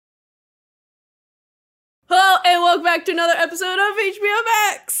welcome back to another episode of HBO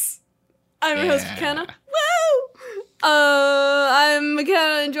Max. I'm your host, McKenna. Woo! I'm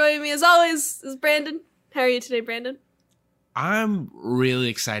McKenna, and joining me as always is Brandon. How are you today, Brandon? I'm really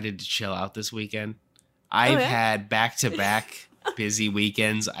excited to chill out this weekend. I've had back-to-back busy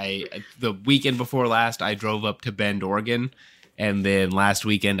weekends. The weekend before last, I drove up to Bend, Oregon. And then last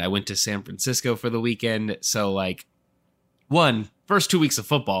weekend, I went to San Francisco for the weekend. So, first 2 weeks of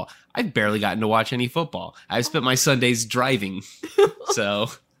football, I've barely gotten to watch any football. I've spent my Sundays driving.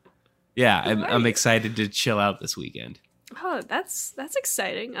 So, yeah, I'm excited to chill out this weekend. Oh, that's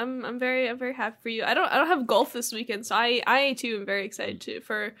exciting. I'm very happy for you. I don't have golf this weekend, so I too am very excited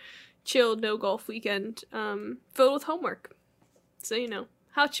for chill no golf weekend filled with homework. So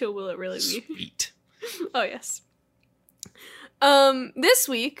how chill will it really be? Sweet. Oh yes. This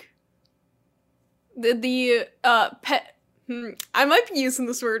week the pet I might be using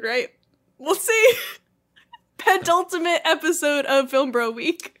this word right. We'll see. Penultimate episode of Film Bro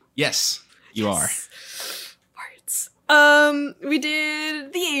Week. Yes, you are. We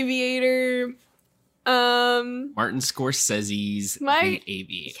did The Aviator. Martin Scorsese's The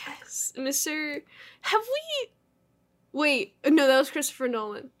Aviator. Yes, Have we? Wait, no, that was Christopher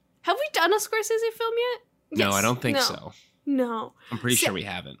Nolan. Have we done a Scorsese film yet? No, Yes. I don't think so. No, I'm pretty sure we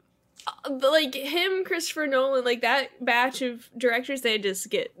haven't. But him, Christopher Nolan, that batch of directors, they just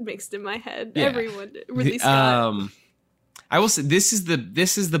get mixed in my head. Yeah. Everyone did. Ridley Scott. I will say this is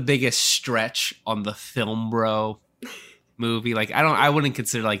the biggest stretch on the Film Bro movie. I wouldn't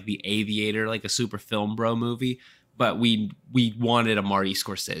consider The Aviator a super Film Bro movie, but we wanted a Marty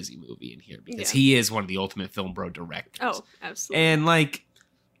Scorsese movie in here because he is one of the ultimate Film Bro directors. Oh, absolutely. And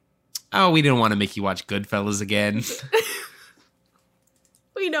we didn't want to make you watch Goodfellas again.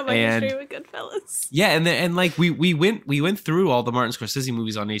 We know my history with Goodfellas. Yeah, and we went through all the Martin Scorsese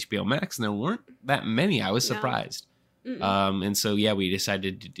movies on HBO Max, and there weren't that many. I was surprised. And so we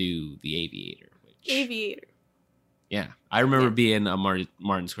decided to do The Aviator. Aviator. Yeah, I remember being a Martin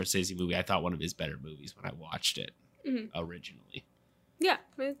Scorsese movie. I thought one of his better movies when I watched it originally. Yeah,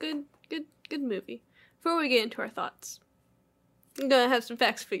 good movie. Before we get into our thoughts, I'm gonna have some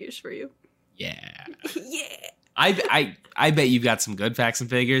facts and figures for you. Yeah. Yeah. I bet you've got some good facts and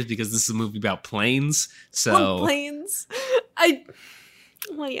figures because this is a movie about planes. So planes.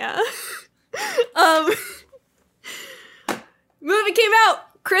 Yeah. Movie came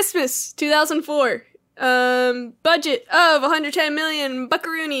out Christmas 2004. Budget of 110 million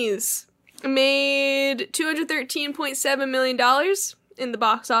buckaroonies. Made $213.7 million in the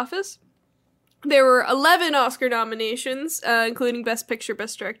box office. There were 11 Oscar nominations, including Best Picture,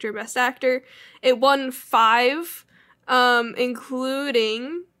 Best Director, Best Actor. It won 5,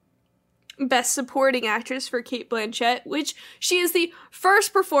 including Best Supporting Actress for Cate Blanchett, which she is the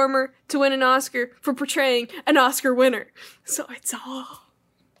first performer to win an Oscar for portraying an Oscar winner. So it's all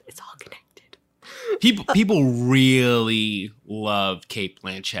connected. People really loved Cate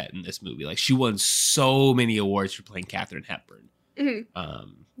Blanchett in this movie. She won so many awards for playing Katharine Hepburn. Mm-hmm.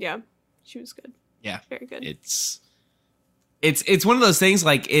 Yeah. She was good. Yeah. Very good. It's one of those things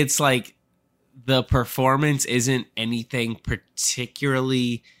the performance isn't anything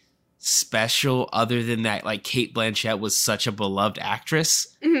particularly special other than that Cate Blanchett was such a beloved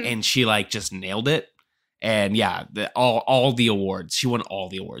actress and she just nailed it. And all the awards. She won all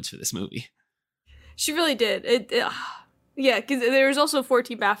the awards for this movie. She really did. Because there was also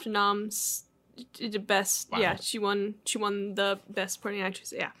 14 BAFTA noms. The best. Wow. Yeah, she won the Best Supporting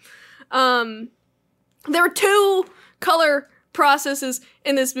Actress. Yeah. There were 2 color processes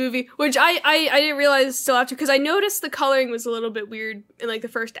in this movie, which I didn't realize till after, because I noticed the coloring was a little bit weird in the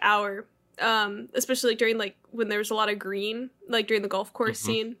first hour, especially during when there was a lot of green, during the golf course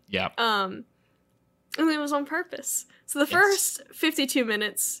scene. Yeah. And it was on purpose. So the first 52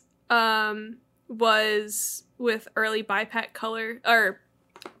 minutes was with early BiPAC color, or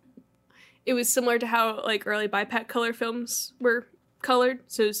it was similar to how early BiPAC color films were colored.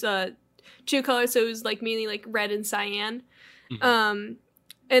 So it was 2 colors, so it was mainly red and cyan. And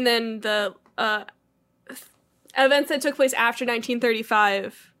then the events that took place after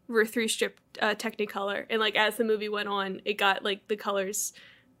 1935 were 3-strip Technicolor, and as the movie went on, it got the colors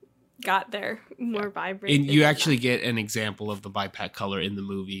got there more vibrant. And you actually get an example of the BiPAC color in the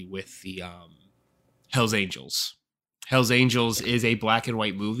movie with the Hell's Angels. Hell's Angels is a black and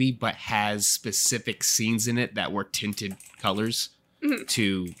white movie, but has specific scenes in it that were tinted colors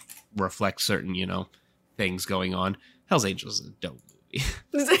to reflect certain, things going on. Hell's Angels is a dope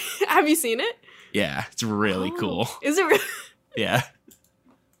movie. Have you seen it? Yeah, it's really cool. Is it really? Yeah.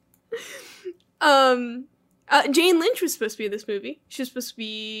 Jane Lynch was supposed to be in this movie. She was supposed to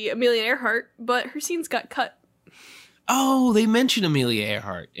be Amelia Earhart, but her scenes got cut. Oh, they mentioned Amelia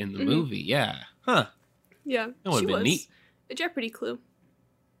Earhart in the movie. Yeah. Huh. Yeah. That would have been neat. A Jeopardy clue.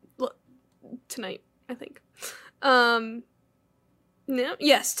 Tonight, I think. No,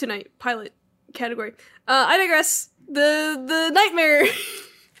 yes, tonight. Pilot category. I digress. The nightmare.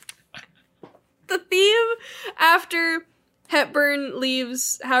 The theme after Hepburn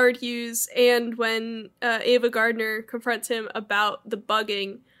leaves Howard Hughes and when Ava Gardner confronts him about the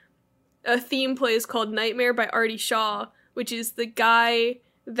bugging, a theme plays called Nightmare by Artie Shaw, which is the guy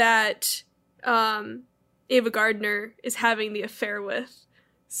that Ava Gardner is having the affair with.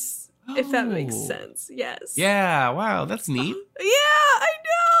 If that makes sense. Yes. Yeah, wow, that's neat. Yeah, I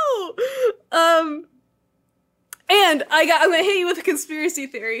know. And I'm gonna hit you with a conspiracy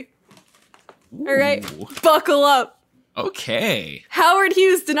theory. Ooh. All right, buckle up. Okay. Howard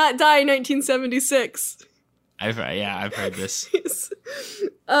Hughes did not die in 1976. I've heard this.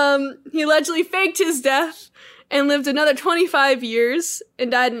 He allegedly faked his death and lived another 25 years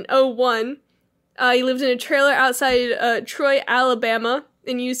and died in 2001. He lived in a trailer outside Troy, Alabama,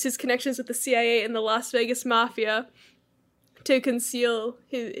 and used his connections with the CIA and the Las Vegas Mafia to conceal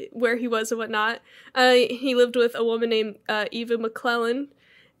where he was and whatnot. He lived with a woman named Eva McClellan.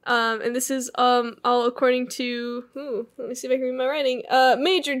 And this is all according to, let me see if I can read my writing,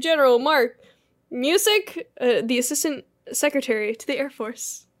 Major General Mark Music, the Assistant Secretary to the Air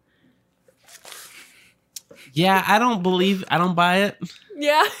Force. Yeah, I don't buy it.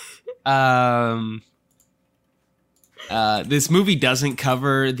 Yeah. This movie doesn't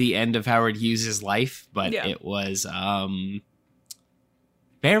cover the end of Howard Hughes' life, but it was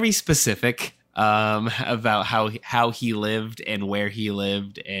very specific about how he lived and where he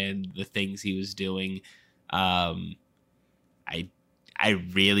lived and the things he was doing. I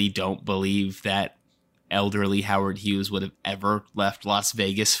really don't believe that elderly Howard Hughes would have ever left Las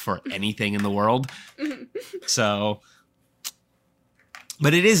Vegas for anything in the world. So,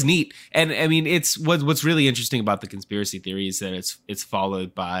 but it is neat. And I mean, it's what's really interesting about the conspiracy theory is that it's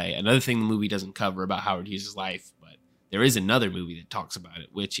followed by another thing the movie doesn't cover about Howard Hughes' life, but there is another movie that talks about it,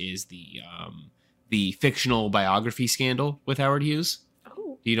 which is the fictional biography scandal with Howard Hughes.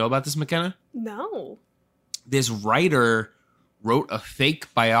 Oh. Do you know about this, McKenna? No. This writer wrote a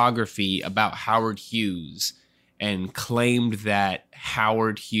fake biography about Howard Hughes and claimed that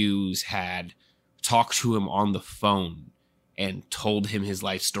Howard Hughes had talked to him on the phone and told him his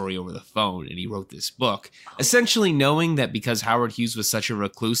life story over the phone, and he wrote this book, essentially knowing that because Howard Hughes was such a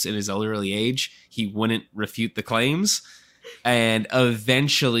recluse in his elderly age, he wouldn't refute the claims. And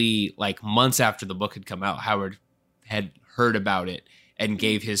eventually, like months after the book had come out, Howard had heard about it and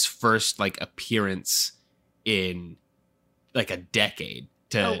gave his first appearance in a decade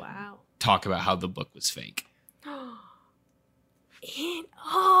to talk about how the book was fake.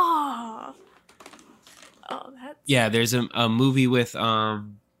 There's a movie with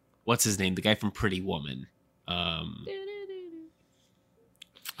what's his name, the guy from Pretty Woman. I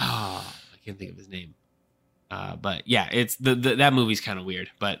can't think of his name. But yeah, it's that movie's kind of weird,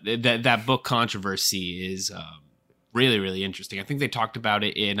 but that book controversy is really, really interesting. I think they talked about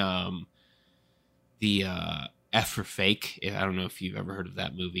it in the F for Fake. I don't know if you've ever heard of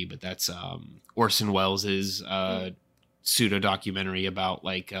that movie, but that's Orson Welles' pseudo documentary about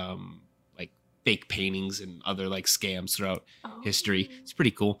fake paintings and other scams throughout history. It's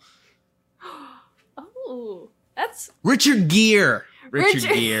pretty cool. Oh, that's Richard Gere. Richard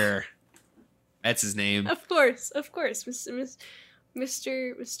Gere. That's his name. Of course,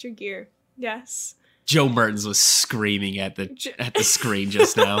 Mr. Gere. Yes. Joe Mertens was screaming at the screen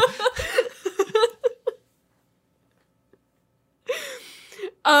just now.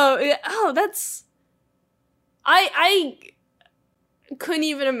 That's. I couldn't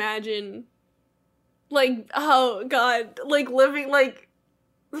even imagine. Oh God, living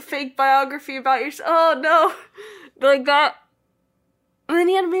the fake biography about yourself. Oh no, that. And then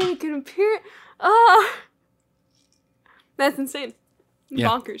he had to make an appearance. Oh, that's insane. Yeah.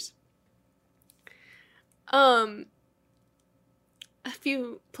 Bonkers. A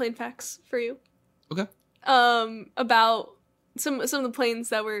few plane facts for you. Okay. About some of the planes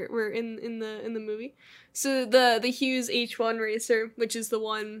that were in the movie. So the Hughes H1 racer, which is the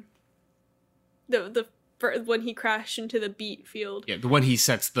one, the when he crashed into the beet field. Yeah, the one he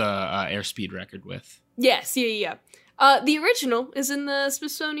sets the airspeed record with. Yes, yeah. The original is in the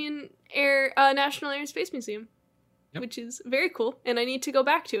Smithsonian National Air and Space Museum, which is very cool, and I need to go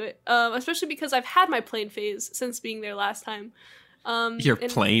back to it, especially because I've had my plane phase since being there last time. Your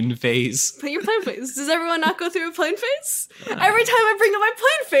plane phase? Your plane phase. Does everyone not go through a plane phase? Every time I bring up my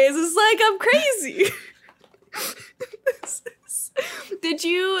plane phase, it's like I'm crazy. Did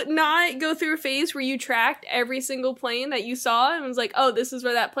you not go through a phase where you tracked every single plane that you saw and was like, oh, this is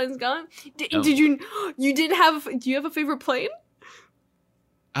where that plane's going? No. Did you did have, do you have a favorite plane?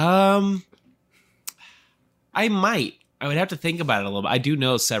 I might. I would have to think about it a little bit. I do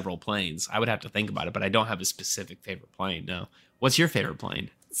know several planes. I would have to think about it, but I don't have a specific favorite plane, no. What's your favorite plane?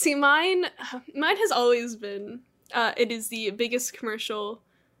 See, mine has always been, it is the biggest commercial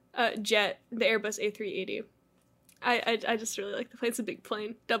jet, the Airbus A380. I just really like the plane. It's a big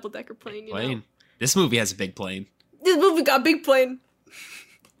plane, double-decker plane, you know. This movie has a big plane. This movie got a big plane.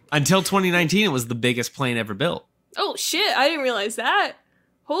 Until 2019, it was the biggest plane ever built. Oh, shit. I didn't realize that.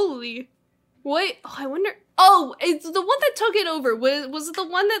 Holy. Wait. Oh, I wonder. Oh, it's the one that took it over. Was it the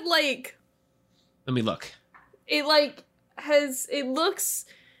one that, like... Let me look. It, like, has... It looks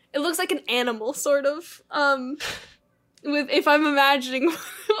like an animal, sort of. If I'm imagining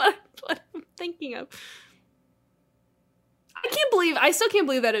what I'm thinking of. I still can't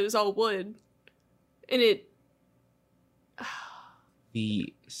believe that it was all wood. And it...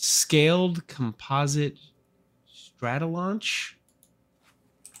 The scaled composite Stratolaunch?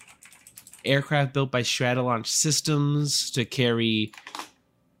 Aircraft built by Stratolaunch Systems to carry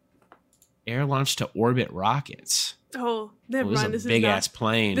air launch to orbit rockets. Oh, never mind. This is a big-ass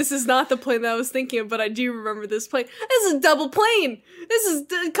plane. This is not the plane that I was thinking of, but I do remember this plane. This is a double plane! This is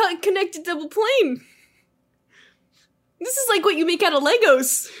a connected double plane! This is like what you make out of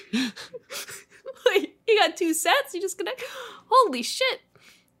Legos. Like, you got two sets, you just connect. Holy shit.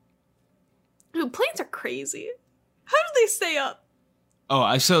 Dude, planes are crazy. How do they stay up?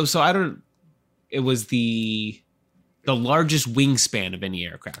 Oh, so I don't... It was the largest wingspan of any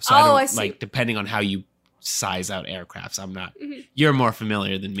aircraft. So I see. Like, depending on how you size out aircrafts, I'm not... Mm-hmm. You're more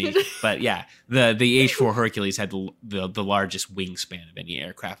familiar than me. But yeah, the H-4 Hercules had the largest wingspan of any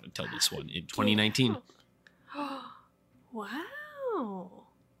aircraft until this one in 2019. Wow.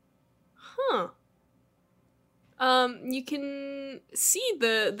 Huh. You can see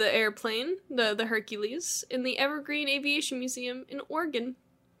the airplane, the Hercules, in the Evergreen Aviation Museum in Oregon.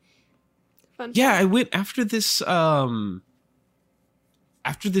 Fun. Yeah, I went after this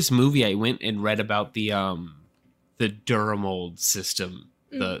movie. I went and read about the Duramold system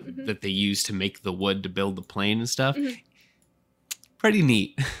that they use to make the wood to build the plane and stuff. Mm-hmm. Pretty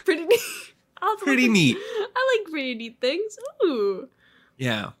neat. Pretty neat. Pretty neat. I like pretty neat things. Ooh.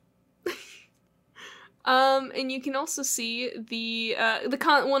 Yeah. And you can also see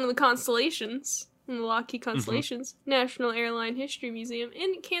one of the constellations, one of the Lockheed constellations, National Airline History Museum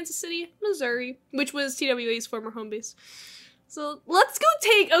in Kansas City, Missouri, which was TWA's former home base. So let's go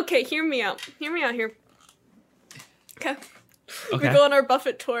okay, hear me out here. Okay. We go on our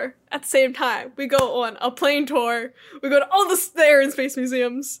Buffett tour at the same time. We go on a plane tour. We go to all the Air and Space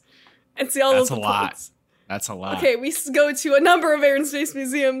Museums and see all those planes. That's a lot. Okay, we go to a number of Air and Space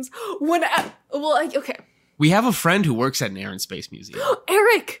Museums. Okay. We have a friend who works at an Air and Space Museum.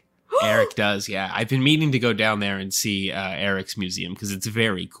 Eric! Eric does, yeah. I've been meaning to go down there and see Eric's museum because it's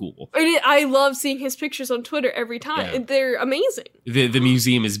very cool. I love seeing his pictures on Twitter every time. Yeah. They're amazing. The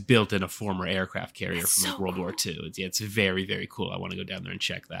museum is built in a former aircraft carrier from World War II. It's very, very cool. I want to go down there and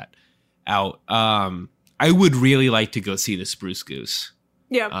check that out. I would really like to go see the Spruce Goose.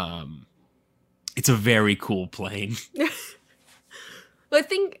 Yeah. It's a very cool plane. I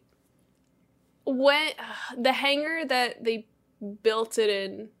think when the hangar that they built it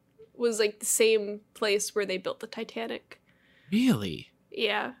in was like the same place where they built the Titanic. Really?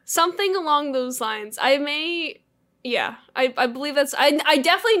 Yeah. Something along those lines. I believe that's... I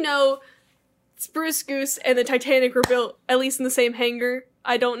definitely know Spruce Goose and the Titanic were built at least in the same hangar.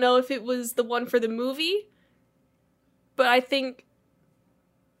 I don't know if it was the one for the movie, but I think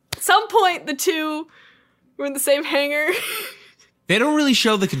at some point the two were in the same hangar. They don't really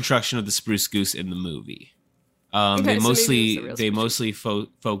show the construction of the Spruce Goose in the movie. They mostly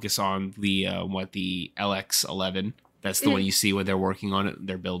focus on the LX-11. That's the one you see when they're working on it.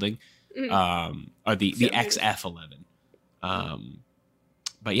 They're building, or the XF-11.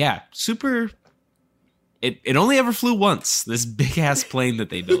 But yeah, super. It only ever flew once. This big ass plane that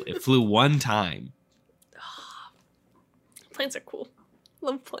they built, it flew one time. Planes are cool.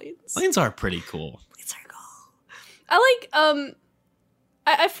 Love planes. Planes are pretty cool. Planes are cool. I like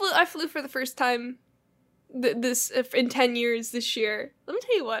I flew for the first time this in 10 years this year. Let me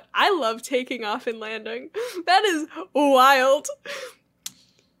tell you what, I love taking off and landing. That is wild.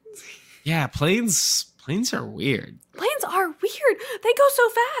 Yeah, planes are weird. Planes are weird. They go so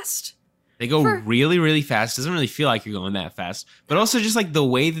fast. They go really, really fast. Doesn't really feel like you're going that fast. But also just like the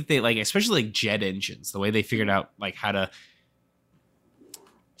way that they like, especially like jet engines, the way they figured out like how to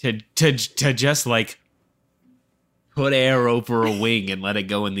just like put air over a wing and let it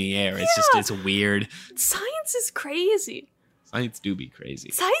go in the air. It's weird. Science is crazy. Science do be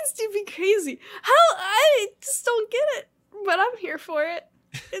crazy. Science do be crazy. How? I just don't get it, but I'm here for it.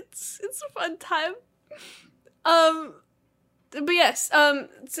 It's a fun time. But yes,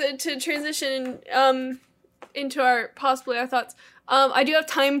 to transition into our thoughts. I do have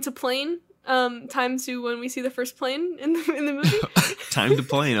time to plane. Time to when we see the first plane in the movie. Time to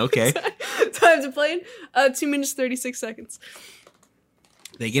plane, okay. Time to plane. 2 minutes 36 seconds.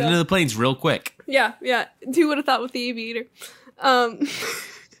 They get into the planes real quick. Yeah. Who would have thought with the Aviator?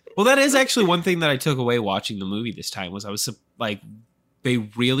 Well, that is actually one thing that I took away watching the movie this time was I was like, they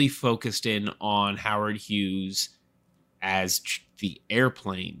really focused in on Howard Hughes as the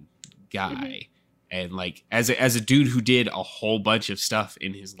airplane guy. Mm-hmm. And like as a dude who did a whole bunch of stuff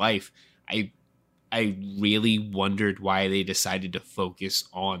in his life, I really wondered why they decided to focus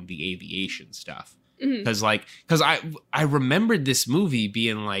on the aviation stuff. Because I remembered this movie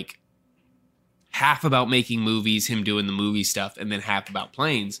being like half about making movies, him doing the movie stuff, and then half about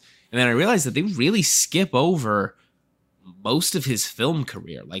planes. And then I realized that they really skip over most of his film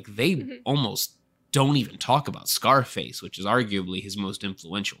career. Like they almost don't even talk about Scarface, which is arguably his most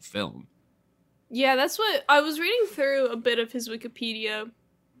influential film. Yeah, that's what I was reading through a bit of his Wikipedia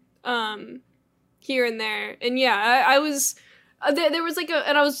here and there. And yeah, I was there was like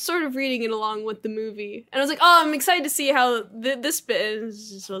and I was sort of reading it along with the movie. And I was like, "Oh, I'm excited to see how this bit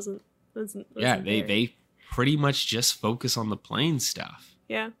just wasn't yeah, there. they pretty much just focus on the plane stuff.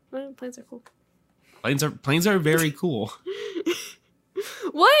 Yeah, well, planes are cool. Planes are very cool.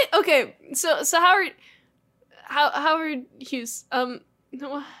 What? Okay, so Howard Hughes,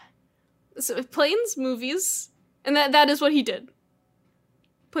 so planes, movies, and that is what he did.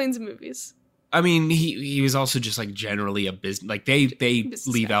 Planes and movies. I mean, he was also just like generally a business. Like they business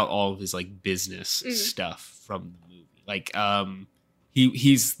leave guy. out all of his like business stuff from the movie. Like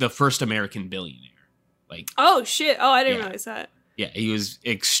he's the first American billionaire. Like oh shit! Oh, I didn't realize that. Yeah, he was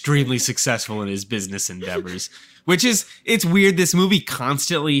extremely successful in his business endeavors, which is it's weird. This movie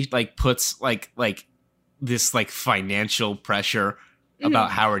constantly like puts like this like financial pressure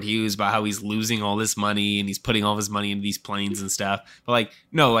about Howard Hughes, about how he's losing all this money and he's putting all his money into these planes and stuff. But like,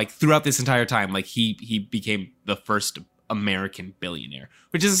 no, like throughout this entire time, like he became the first American billionaire,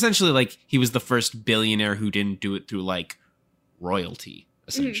 which is essentially like he was the first billionaire who didn't do it through like royalty,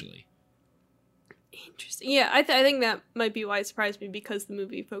 essentially. Interesting. Yeah, I think that might be why it surprised me because the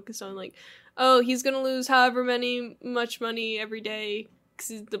movie focused on like, oh, he's gonna lose however much money every day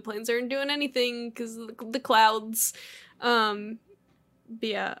because the planes aren't doing anything because of the clouds. But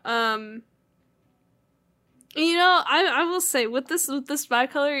yeah, you know, I will say with this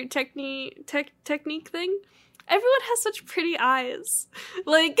bicolor technique thing, everyone has such pretty eyes.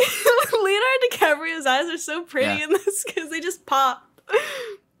 Like Leonardo DiCaprio's eyes are so pretty in this because they just pop.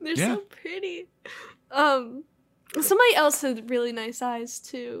 They're so pretty. Somebody else had really nice eyes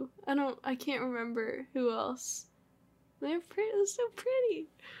too. I can't remember who else. They're pretty. They're so pretty.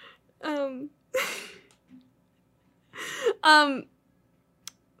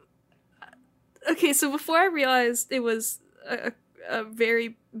 Okay, so before I realized it was a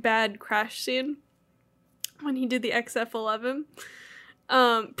very bad crash scene when he did the XF-11.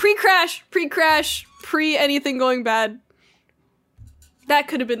 Pre-crash, pre-anything going bad. That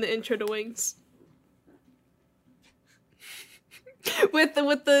could have been the intro to Wings. with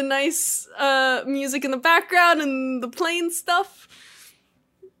the nice music in the background and the plane stuff.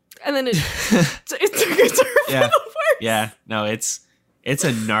 And then it took a turn for the worse. Yeah, no, it's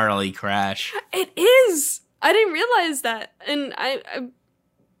a gnarly crash. It is. I didn't realize that. And I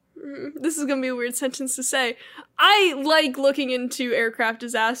this is going to be a weird sentence to say. I like looking into aircraft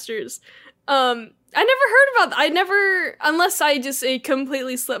disasters. I never heard about unless it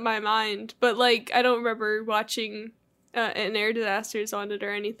completely slipped my mind. But like, I don't remember watching an air disasters on it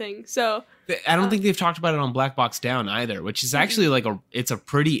or anything. So I don't think they've talked about it on Black Box Down either, which is actually like it's a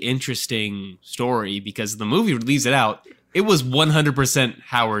pretty interesting story because the movie leaves it out. It was 100%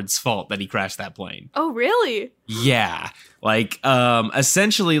 Howard's fault that he crashed that plane. Oh, really? Yeah. Like,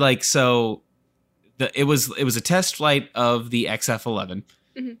 essentially, like, so it was a test flight of the XF-11.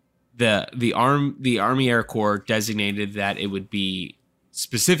 Mm-hmm. The Army Air Corps designated that it would be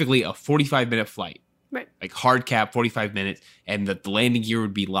specifically a 45-minute flight. Right. Like hard cap, 45 minutes, and that the landing gear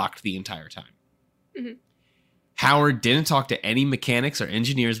would be locked the entire time. Mm-hmm. Howard didn't talk to any mechanics or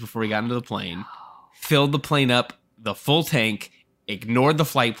engineers before he got into the plane, filled the plane up, the full tank, ignored the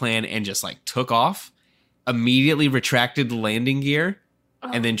flight plan, and just like took off, immediately retracted the landing gear,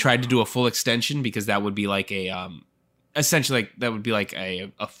 and then tried to do a full extension because that would be like a essentially like that would be like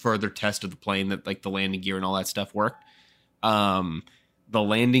a further test of the plane that like the landing gear and all that stuff worked. The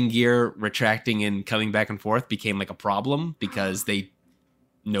landing gear retracting and coming back and forth became like a problem because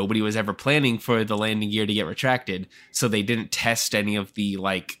nobody was ever planning for the landing gear to get retracted, so they didn't test any of the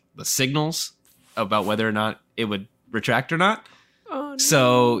the signals about whether or not it would retract or not. Oh, no.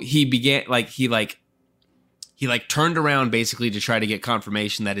 So he began he turned around basically to try to get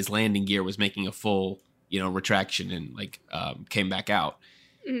confirmation that his landing gear was making a full, retraction and came back out.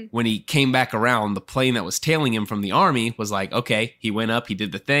 Mm-hmm. When he came back around, the plane that was tailing him from the Army was like, okay, he went up, he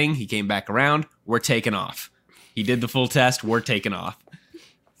did the thing, he came back around, we're taking off. He did the full test, we're taking off.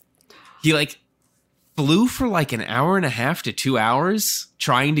 He flew for an hour and a half to 2 hours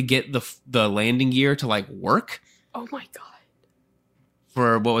trying to get the landing gear to work. Oh my God.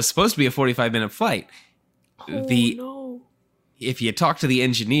 For what was supposed to be a 45-minute flight. Oh no. If you had talked to the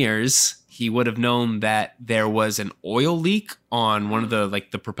engineers, he would have known that there was an oil leak on one of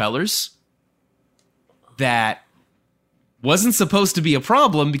the propellers that wasn't supposed to be a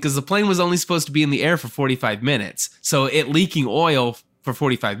problem because the plane was only supposed to be in the air for 45 minutes. So it leaking oil for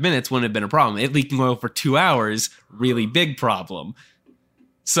 45 minutes wouldn't have been a problem. It leaking oil for 2 hours, really big problem.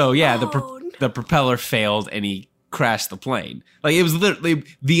 So yeah, the propeller failed and he crashed the plane. It was literally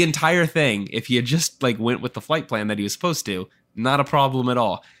the entire thing. If he had just went with the flight plan that he was supposed to, not a problem at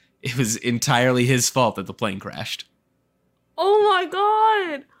all. It was entirely his fault that the plane crashed. Oh my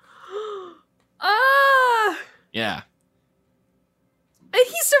God. Ah. Yeah. And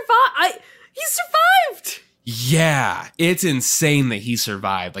he survived. He survived. Yeah, it's insane that he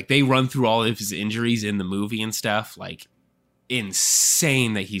survived. They run through all of his injuries in the movie and stuff.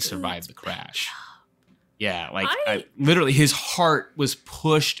 Insane that he survived the crash. Yeah, literally his heart was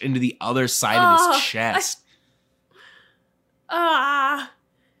pushed into the other side of his chest.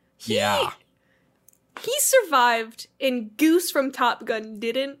 Yeah. He survived and Goose from Top Gun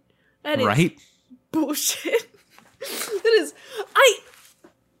didn't. That is right? Bullshit. That is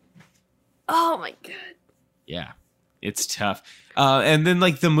oh my God. Yeah, it's tough. And then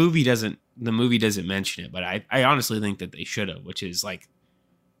the movie doesn't mention it, but I honestly think that they should have, which is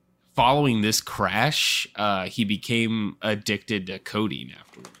following this crash, he became addicted to codeine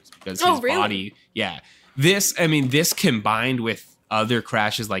afterwards because his body. Yeah, this combined with other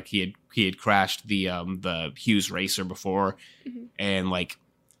crashes, he had crashed the Hughes Racer before, mm-hmm. and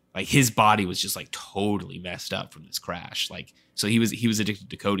his body was just totally messed up from this crash. So he was addicted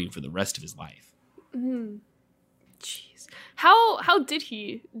to codeine for the rest of his life. Mm. Jeez, how did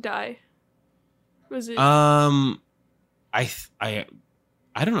he die? Was it? I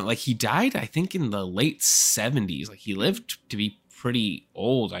don't know. He died, I think, in the late 70s. He lived to be pretty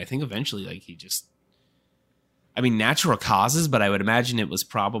old. I think eventually, he just... natural causes, but I would imagine it was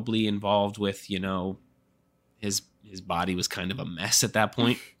probably involved with, his body was kind of a mess at that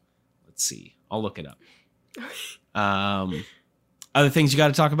point. Let's see. I'll look it up. Other things you got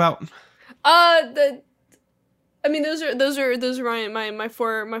to talk about? Those are my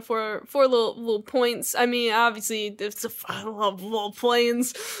four little points. Obviously, I love little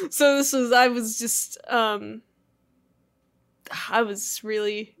planes, so I was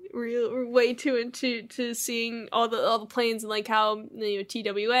really way too into seeing all the planes and how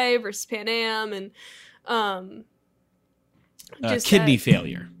TWA versus Pan Am and just kidney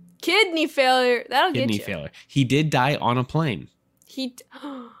failure. Kidney failure. That'll get you. Kidney failure. He did die on a plane.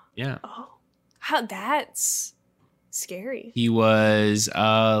 Yeah. Oh, how that's scary. He was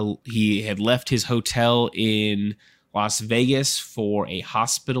he had left his hotel in Las Vegas for a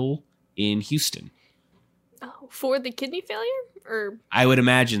hospital in Houston. Oh, for the kidney failure? Or I would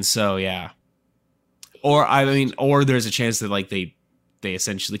imagine so, yeah. Or there's a chance that they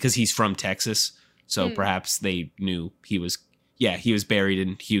essentially, because he's from Texas, so perhaps they knew he was buried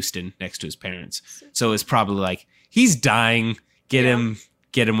in Houston next to his parents. So it's probably he's dying. Get him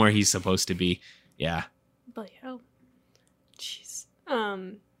where he's supposed to be. Yeah. But yeah. Jeez.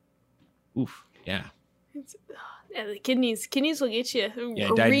 Oof. Yeah. The kidneys will get you. Yeah,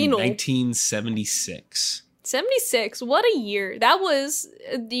 he died in 1976. 76. What a year. That was,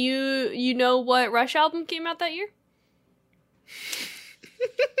 do you know what Rush album came out that year?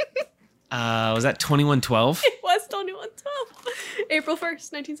 Was that 2112? It was 2112. April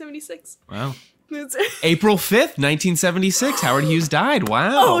 1st, 1976. Wow. April 5th, 1976. Howard Hughes died.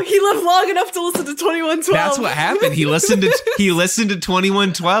 Wow. Oh, he lived long enough to listen to 2112. That's what happened. He listened to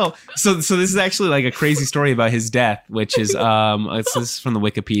 2112. So this is actually a crazy story about his death, which is this is from the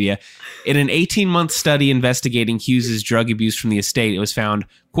Wikipedia. In an 18-month study investigating Hughes's drug abuse from the estate, it was found,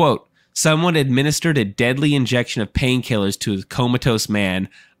 quote, someone administered a deadly injection of painkillers to a comatose man,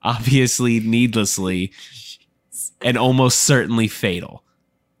 obviously needlessly. and almost certainly fatal.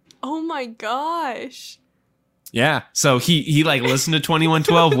 Oh my gosh. Yeah. So he like listened to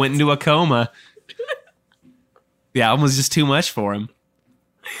 2112, went into a coma. The album was just too much for him.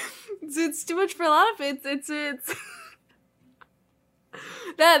 It's too much for a lot of it. It's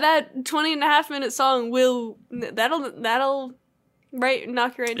that 20 and a half minute song that'll right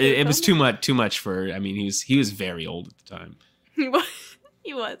knock you right into it was too much for, I mean, he was very old at the time. He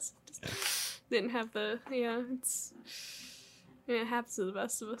was. Just didn't have the it happens to the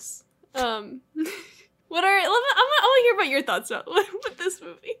best of us. I want to hear about your thoughts about with this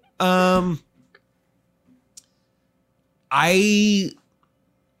movie. I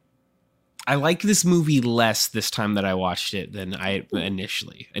like this movie less this time that I watched it than I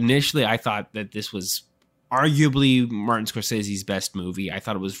initially. Initially, I thought that this was arguably Martin Scorsese's best movie. I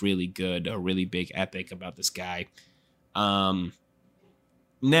thought it was really good, a really big epic about this guy.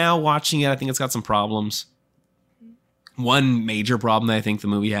 Now watching it, I think it's got some problems. One major problem that I think the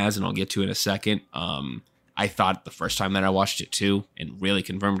movie has, and I'll get to in a second, I thought the first time that I watched it too, and really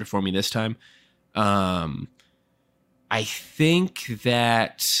confirmed it for me this time. I think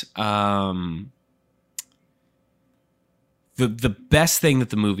that the best thing that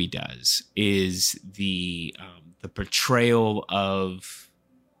the movie does is the portrayal of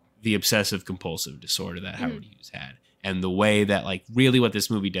the obsessive compulsive disorder that Howard Hughes had, and the way that like really what this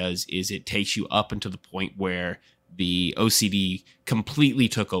movie does is it takes you up until the point where the OCD completely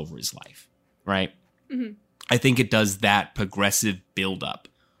took over his life, right? Mm-hmm. I think it does that progressive buildup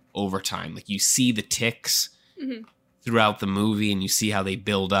over time. Like you see the tics throughout the movie, and you see how they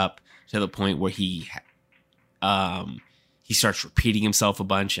build up to the point where he starts repeating himself a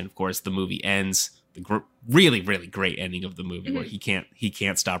bunch, and of course the movie ends. The really, really great ending of the movie where he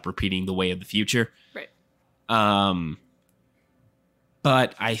can't stop repeating the way of the future. Right.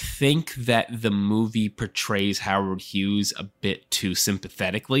 But I think that the movie portrays Howard Hughes a bit too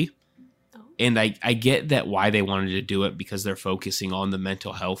sympathetically. Oh. And I get that why they wanted to do it, because they're focusing on the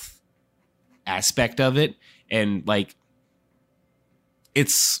mental health aspect of it. And like,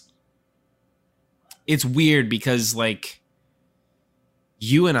 it's weird because like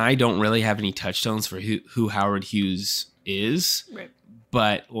you and I don't really have any touchstones for who Howard Hughes is. Right.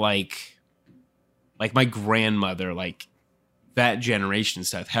 But like my grandmother, like, that generation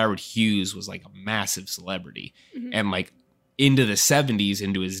stuff, Howard Hughes was like a massive celebrity. Mm-hmm. And like into the 70s,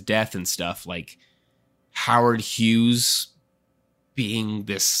 into his death and stuff, like Howard Hughes being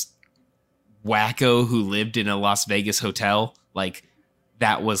this wacko who lived in a Las Vegas hotel, like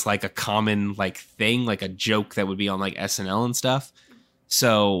that was like a common like thing, like a joke that would be on like SNL and stuff.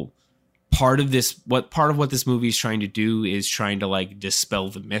 So part of what this movie is trying to do is trying to like dispel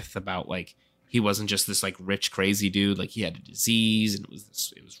the myth about like he wasn't just this like rich, crazy dude. Like he had a disease, and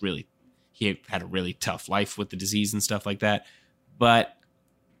he had a really tough life with the disease and stuff like that. But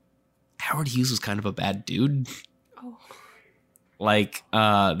Howard Hughes was kind of a bad dude. Oh. Like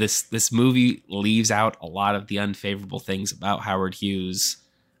this movie leaves out a lot of the unfavorable things about Howard Hughes.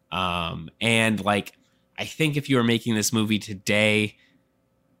 And like, I think if you were making this movie today,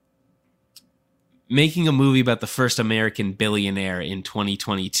 making a movie about the first American billionaire in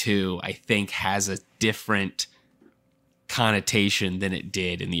 2022, I think has a different connotation than it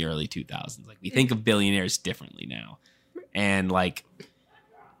did in the early 2000s. Like we think of billionaires differently now. And like,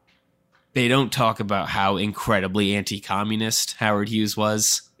 they don't talk about how incredibly anti-communist Howard Hughes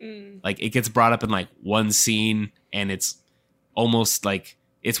was. Like it gets brought up in like one scene, and it's almost like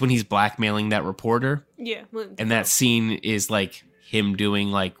it's when he's blackmailing that reporter. Yeah. And that scene is like him doing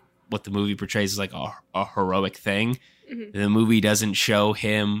like what the movie portrays as like a heroic thing. Mm-hmm. The movie doesn't show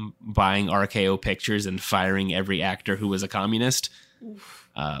him buying RKO pictures and firing every actor who was a communist.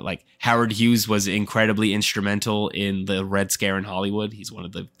 Like Howard Hughes was incredibly instrumental in the Red Scare in Hollywood. He's one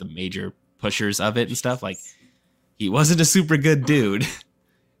of the major pushers of it and stuff. Like he wasn't a super good dude.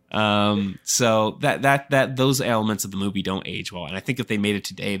 So that those elements of the movie don't age well. And I think if they made it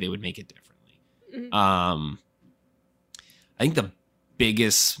today, they would make it differently. Mm-hmm. I think the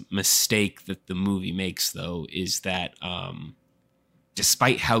biggest mistake that the movie makes, though, is that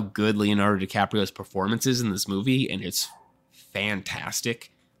despite how good Leonardo DiCaprio's performance is in this movie, and it's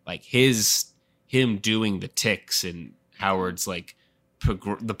fantastic, like him doing the tics and Howard's like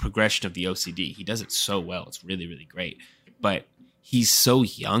the progression of the OCD, he does it so well. It's really, really great. But he's so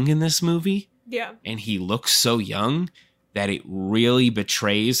young in this movie, yeah, and he looks so young that it really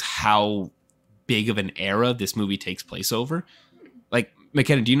betrays how big of an era this movie takes place over. Like,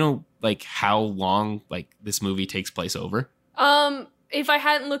 McKenna, do you know like how long like this movie takes place over? If I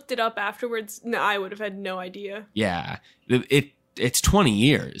hadn't looked it up afterwards, no, I would have had no idea. Yeah, it's 20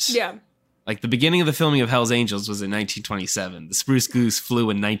 years. Yeah. Like, the beginning of the filming of Hell's Angels was in 1927. The Spruce Goose flew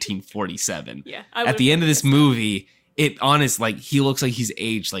in 1947. Yeah. At the end of this movie, like, he looks like he's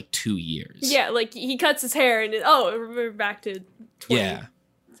aged, like, 2 years. Yeah, like, he cuts his hair and, we're back to 20. Yeah.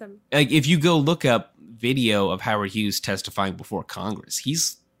 Like, if you go look up video of Howard Hughes testifying before Congress,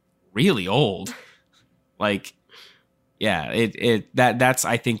 he's really old. Like, yeah, that's,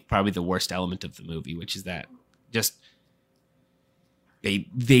 I think, probably the worst element of the movie, which is that just...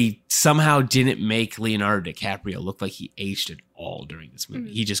 They somehow didn't make Leonardo DiCaprio look like he aged at all during this movie.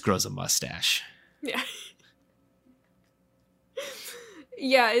 Mm-hmm. He just grows a mustache. Yeah.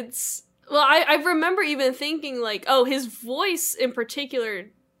 Yeah, it's... Well, I remember even thinking, like, oh, his voice in particular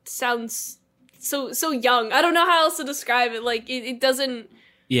sounds so young. I don't know how else to describe it. Like, it doesn't...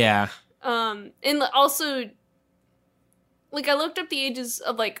 Yeah. And also, like, I looked up the ages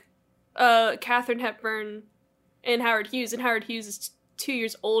of, like, Katharine Hepburn and Howard Hughes is 2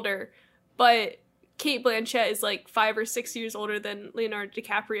 years older, but Cate Blanchett is like 5 or 6 years older than Leonardo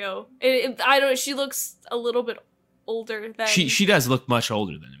DiCaprio. I don't know, she looks a little bit older than... She does look much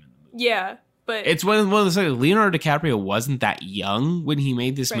older than him in the movie. Yeah, but... It's one of those things, Leonardo DiCaprio wasn't that young when he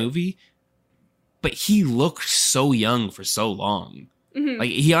made this movie, but he looked so young for so long. Mm-hmm.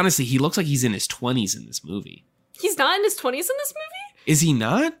 Like, he looks like he's in his 20s in this movie. He's not in his 20s in this movie? Is he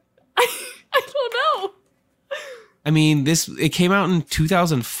not? I don't know. I mean, it came out in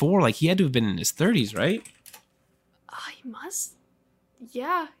 2004. Like, he had to have been in his 30s, right? He must.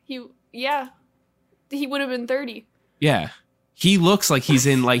 Yeah, he would have been 30. Yeah, he looks like he's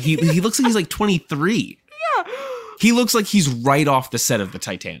in like he looks like he's like 23. Yeah, he looks like he's right off the set of the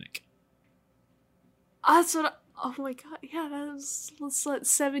Titanic. That's what. Oh my god! Yeah, that's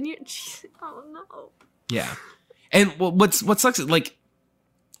 7 years. Jeez, oh no. Yeah, and what sucks is, like,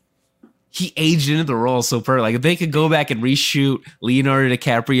 he aged into the role so perfect. Like, if they could go back and reshoot Leonardo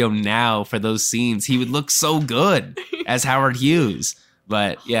DiCaprio now for those scenes, he would look so good as Howard Hughes.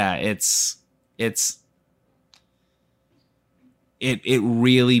 But yeah, it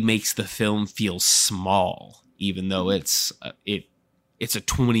really makes the film feel small, even though it's a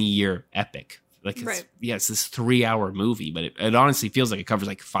 20-year epic. Like, it's this 3-hour movie, but it honestly feels like it covers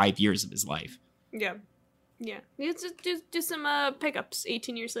like 5 years of his life. Yeah. Do some pickups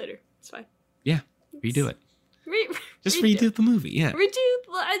 18 years later. It's fine. Yeah, redo it. Just redo the movie, yeah. You don't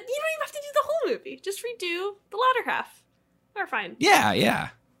even have to do the whole movie. Just redo the latter half. We're fine. Yeah.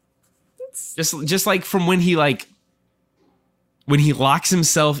 Just like from when he locks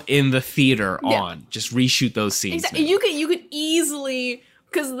himself in the theater on. Just reshoot those scenes. Exactly. You could easily,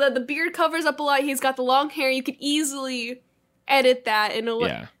 because the beard covers up a lot. He's got the long hair. You could easily edit that in a way.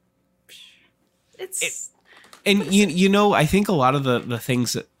 Yeah. I think a lot of the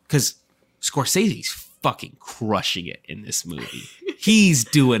things that, because Scorsese's fucking crushing it in this movie. He's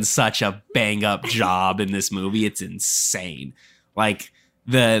doing such a bang up job in this movie. It's insane. Like,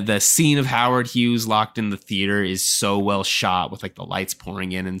 the scene of Howard Hughes locked in the theater is so well shot with like the lights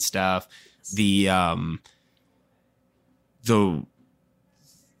pouring in and stuff. The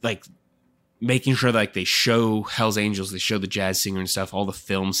like making sure that, like, they show Hell's Angels, they show the jazz singer and stuff, all the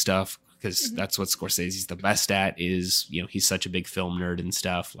film stuff, because that's what Scorsese's the best at. Is, he's such a big film nerd and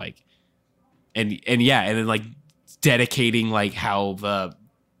stuff. Like, and then like dedicating like how the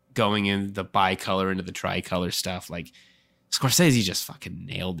going in the bicolor into the tricolor stuff. Like, Scorsese just fucking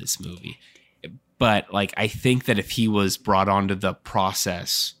nailed this movie. But like, I think that if he was brought onto the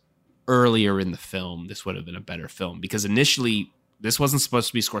process earlier in the film, this would have been a better film, because initially this wasn't supposed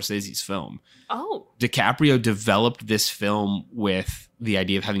to be Scorsese's film. Oh. DiCaprio developed this film with the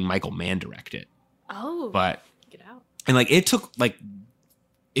idea of having Michael Mann direct it. Oh. But get out. And like, it took like,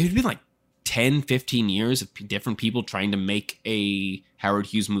 it had been like 10, 15 years of different people trying to make a Howard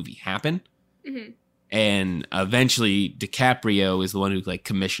Hughes movie happen. Mm-hmm. And eventually DiCaprio is the one who like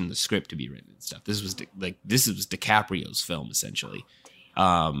commissioned the script to be written and stuff. This was DiCaprio's film essentially.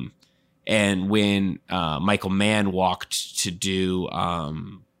 And when Michael Mann walked to do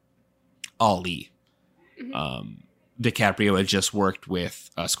Ali, DiCaprio had just worked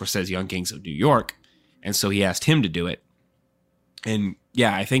with Scorsese on Gangs of New York, and so he asked him to do it. And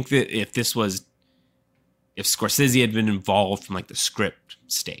yeah, I think that if Scorsese had been involved from like the script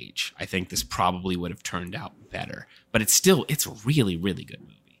stage, I think this probably would have turned out better. But it's a really, really good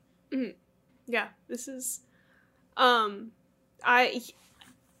movie. Mm-hmm. Yeah, this is, I don't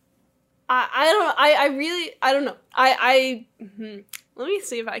know. Let me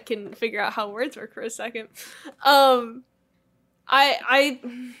see if I can figure out how words work for a second. Well,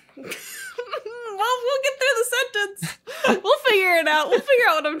 we'll get through the sentence. We'll figure it out. We'll figure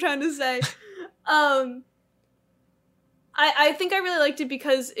out what I'm trying to say. I think I really liked it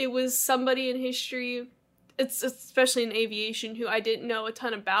because it was somebody in history, it's especially in aviation, who I didn't know a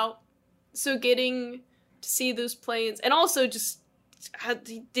ton about. So getting to see those planes, and also just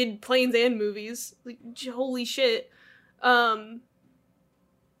he did planes and movies, like holy shit, and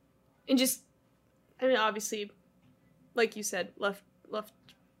just, I mean, obviously, like you said, left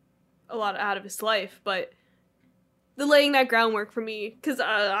a lot out of his life, but the laying that groundwork for me, because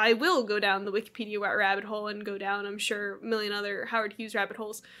I will go down the Wikipedia rabbit hole and go down, I'm sure, a million other Howard Hughes rabbit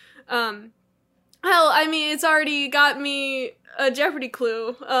holes. Hell, I mean, it's already got me a Jeopardy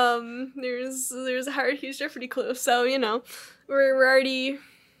clue. There's a Howard Hughes Jeopardy clue, so you know, we're already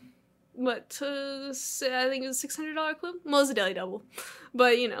I think it was $600 clue. Well, it was a daily double,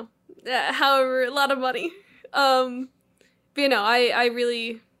 but you know, however, a lot of money. But you know,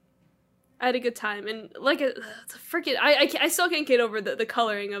 I had a good time, and like I still can't get over the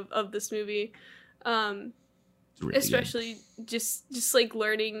coloring of this movie. Really especially good. just like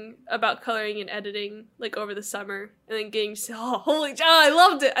learning about coloring and editing like over the summer, and then getting to holy cow, I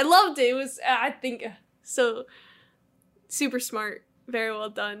loved it. It was, I think, so super smart, very well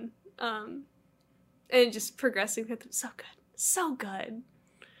done, and just progressing through so good.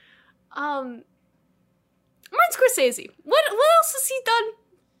 Martin Scorsese, what else has he done?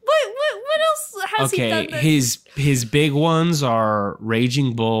 What else has he done? His big ones are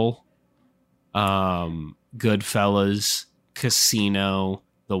Raging Bull, Goodfellas, Casino,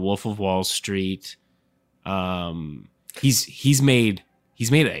 The Wolf of Wall Street. He's made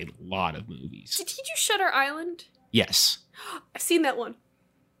a lot of movies. Did he do Shutter Island? Yes. I've seen that one.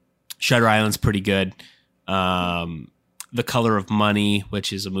 Shutter Island's pretty good. The Color of Money,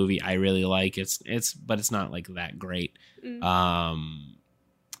 which is a movie I really like. But it's not like that great.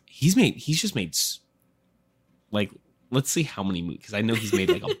 He's just made like, let's see how many movies, because I know he's made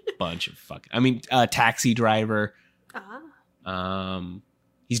like a bunch of Taxi Driver.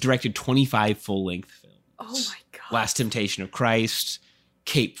 He's directed 25 full-length films. Oh my god. Last Temptation of Christ,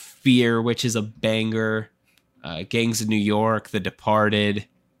 Cape Fear, which is a banger, Gangs of New York, The Departed,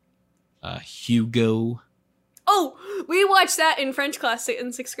 Hugo. Oh, we watched that in French class in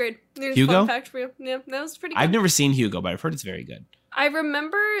 6th grade. There's Hugo? a fun fact for you. Yeah, that was pretty good. I've never seen Hugo, but I've heard it's very good. I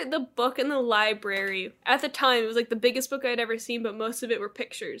remember the book in the library. At the time, it was like the biggest book I'd ever seen, but most of it were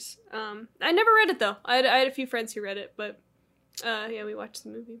pictures. I never read it, though. I had a few friends who read it, but yeah, we watched the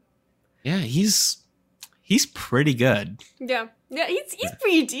movie. Yeah, he's pretty good. Yeah, he's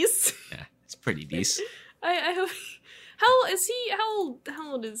pretty decent. Yeah, it's pretty decent. I hope. How is he? How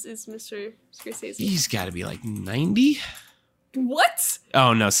old is Mr. Scorsese? He's got to be like 90. What?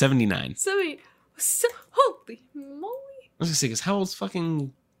 Oh no, 79. Holy moly! I was gonna say, because how old's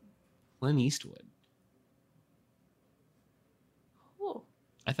fucking Clint Eastwood? Oh.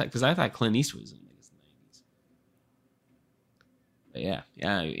 I thought Clint Eastwood was in his 90s. But yeah,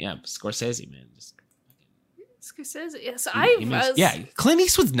 Scorsese, man, just Scorsese. Yeah, so Clint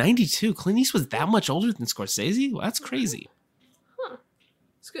Eastwood's 92. Clint Eastwood's that much older than Scorsese? Well, that's crazy. Huh.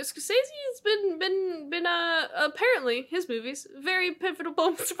 Scorsese's been apparently his movies very pivotal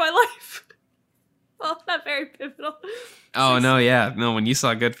moments of my life. Well, not very pivotal. Oh no, yeah, no. When you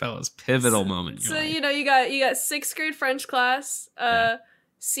saw Goodfellas, pivotal moment. So you know, you got 6th grade French class,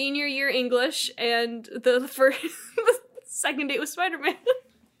 senior year English, and the second date with Spider-Man.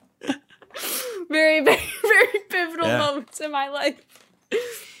 Very, very, very pivotal moments in my life.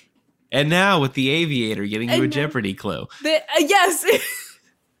 And now with the Aviator getting you a Jeopardy clue. Yes,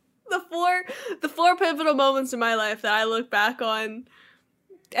 the four pivotal moments in my life that I look back on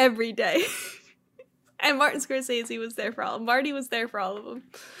every day. And Martin Scorsese was there for all. Marty was there for all of them.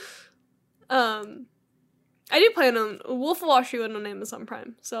 I do plan on Wolf of Wall Street on Amazon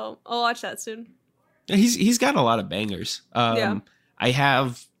Prime, so I'll watch that soon. He's got a lot of bangers. Yeah. I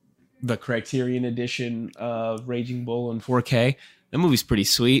have the Criterion edition of Raging Bull in 4K. That movie's pretty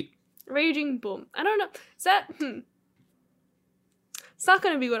sweet. Raging Bull. I don't know. Is that? It's not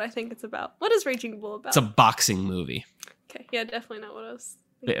going to be what I think it's about. What is Raging Bull about? It's a boxing movie. Okay. Yeah, definitely not what I was.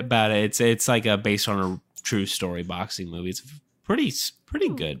 About it. It's like based on a true story boxing movie. It's a pretty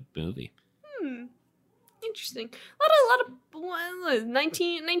good movie. Interesting. A lot of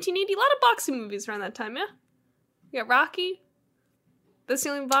 1980. A lot of boxing movies around that time. Yeah. You got Rocky. That's the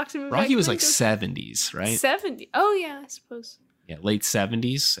only boxing movie. Rocky was like 70s, right? 70. Oh yeah, I suppose. Yeah, late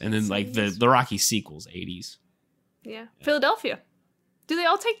 70s, and then 70s. Like the Rocky sequels, 80s. Yeah, Philadelphia. Do they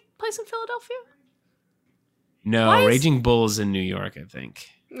all take place in Philadelphia? No, Raging Bull is in New York, I think.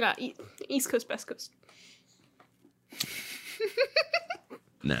 Yeah, East Coast, West Coast.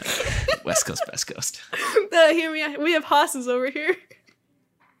 No, West Coast, Best Coast. Hear me out. We have hosses over here.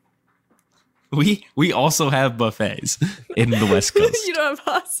 We also have buffets in the West Coast. You don't have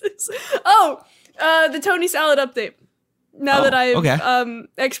Haas's. Oh, the Tony Salad update. Now that I've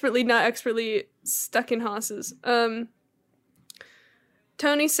not expertly stuck in Haas's.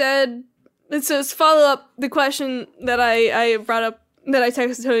 Tony said, it says follow up the question that I brought up, that I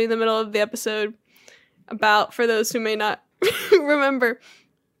texted Tony in the middle of the episode about, for those who may not remember,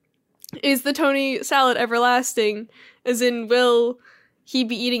 is the Tony Salad everlasting? As in, will he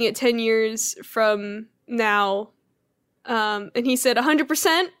be eating it 10 years from now? And he said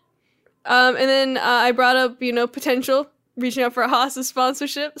 100%. And then I brought up, potential, reaching out for a Haas's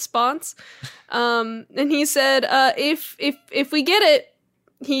sponsorship, and he said, if we get it,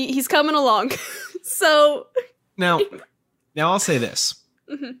 he's coming along. So now I'll say this.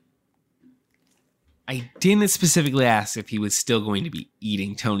 Mm-hmm. I didn't specifically ask if he was still going to be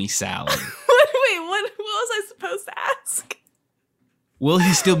eating Tony Salad. Wait, what was I supposed to ask? Will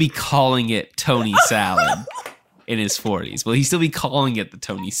he still be calling it Tony Salad in his 40s? Will he still be calling it the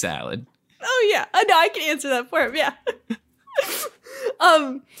Tony Salad? Oh yeah, no, I can answer that for him. Yeah.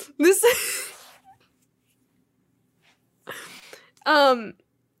 This.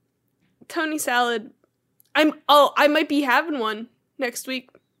 Tony Salad. I might be having one next week.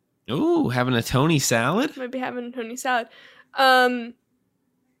 Ooh, having a Tony Salad? Might be having a Tony Salad.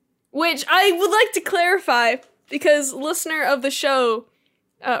 Which I would like to clarify, because listener of the show,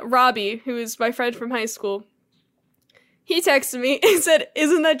 Robbie, who is my friend from high school, he texted me and said,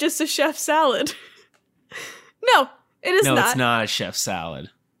 "Isn't that just a chef salad?" No, it is not. No, it's not a chef salad.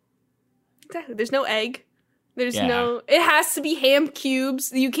 Exactly. There's no egg. There's no... It has to be ham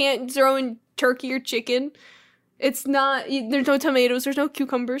cubes. You can't throw in turkey or chicken. It's not... There's no tomatoes. There's no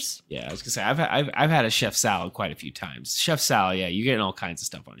cucumbers. Yeah, I was gonna say, I've had a chef salad quite a few times. Chef salad, yeah, you're getting all kinds of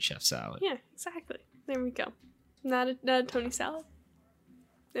stuff on a chef salad. Yeah, exactly. There we go. Not a Tony Salad.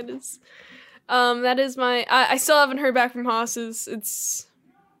 It is. That is my... I still haven't heard back from Haas's.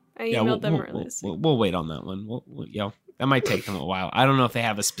 I emailed them earlier. We'll wait on that one. That might take them a while. I don't know if they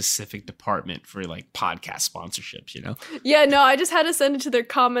have a specific department for like podcast sponsorships, Yeah, no, I just had to send it to their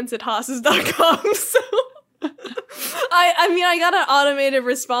comments at Haas's.com. So I got an automated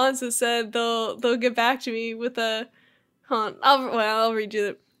response that said they'll get back to me with a... I'll read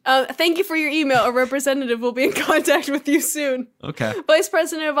you that. Thank you for your email. A representative will be in contact with you soon. Okay. Vice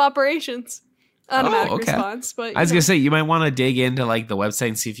President of Operations. Automatic response. But I was gonna say, you might want to dig into like the website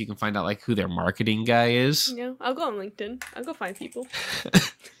and see if you can find out like who their marketing guy is. Yeah, I'll go on LinkedIn. I'll go find people.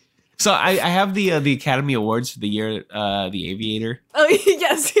 So I have the Academy Awards for the year. The Aviator. Oh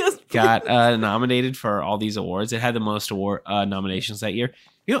yes. Got nominated for all these awards. It had the most award nominations that year.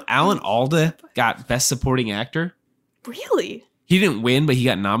 Alan Alda got Best Supporting Actor. Really? He didn't win, but he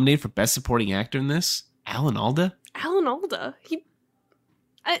got nominated for Best Supporting Actor in this. Alan Alda.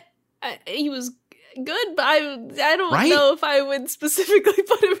 He was good, but I don't know if I would specifically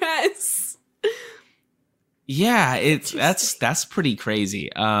put him as. Yeah, that's pretty crazy.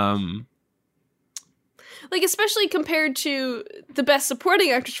 Like, especially compared to the best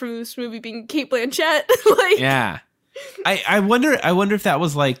supporting actress from this movie being Cate Blanchett. Yeah, I wonder if that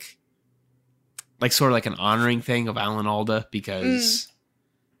was like sort of like an honoring thing of Alan Alda, because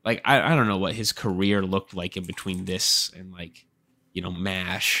like I don't know what his career looked like in between this and like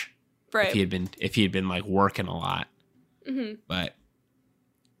MASH. Right. If he had been like working a lot. Mm-hmm. But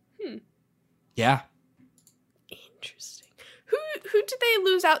yeah. Interesting. Who did they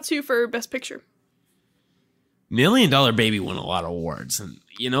lose out to for Best Picture? $1 Million Baby won a lot of awards, and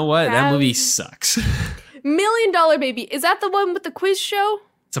you know what? That movie sucks. $1 Million Baby. Is that the one with the quiz show?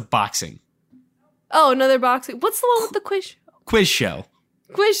 It's a boxing. Oh, another boxing. What's the one with the quiz show?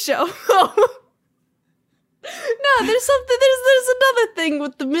 Quiz show. No, there's something. There's another thing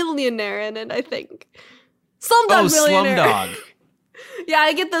with the millionaire in it, I think. Slumdog Millionaire. Slumdog. Yeah,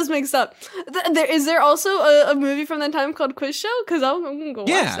 I get those mixed up. Is there also a movie from that time called Quiz Show? Because I'm gonna go watch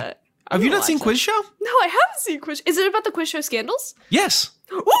that. Have you not seen Quiz Show? No, I haven't seen Quiz Show. Is it about the Quiz Show scandals? Yes.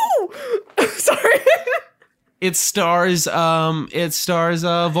 Ooh! Sorry. It stars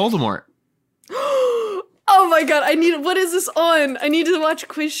Voldemort. Oh my god, what is this on? I need to watch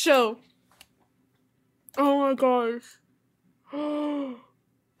Quiz Show. Oh my gosh.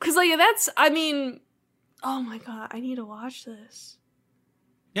 Cause oh my god, I need to watch this.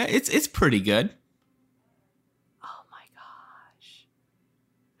 Yeah, it's pretty good. Oh my gosh.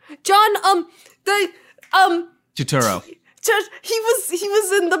 John, Turturro. He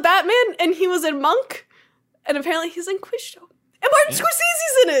was in the Batman and he was in Monk, and apparently he's in Quiz Show. And Martin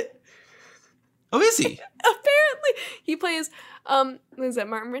Scorsese's in it. Oh, is he? Apparently. He plays, what is that,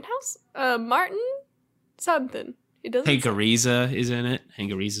 Martin Rittenhouse? Martin something. It doesn't. Hank Ariza is in it.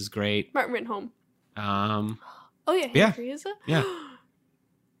 Hank Ariza's great. Martin Renholm. Oh yeah, Hank Ariza. Yeah.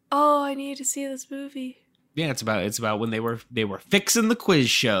 Oh, I need to see this movie. Yeah, it's about when they were fixing the quiz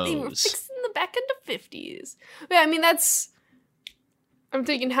shows. They were fixing the back end of 50s. Yeah, I mean I'm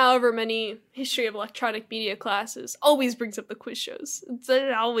thinking however many history of electronic media classes always brings up the quiz shows. It's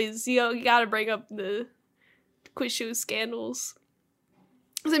always, you gotta bring up the quiz show scandals.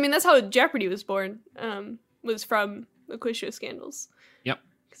 'Cause, I mean, that's how Jeopardy was born, was from the quiz show scandals. Yep.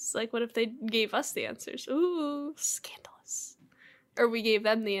 It's like, what if they gave us the answers? Ooh, scandalous. Or we gave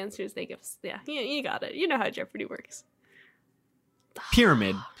them the answers, they give us, yeah, you got it. You know how Jeopardy works.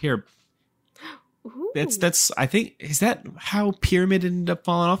 Pyramid. Ooh. That's I think, is that how Pyramid ended up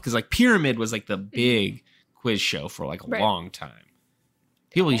falling off? Because like Pyramid was like the big quiz show for like a long time.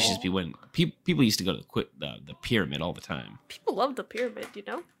 People used to just be winning. People used to go to the Pyramid all the time. People love the Pyramid, you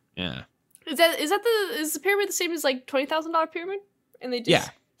know. Yeah. Is the Pyramid the same as like $20,000 Pyramid? And they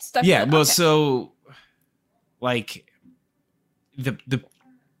just stuck yeah. it? Well, Okay. so like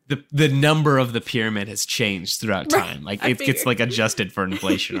the number of the pyramid has changed throughout time. Like it gets like adjusted for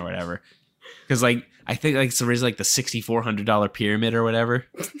inflation or whatever. Because like I think like it's originally like the $6,400 pyramid or whatever.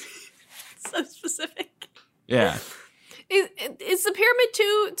 So specific. Yeah. Is the pyramid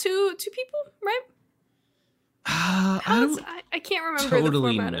two people, right? I can't remember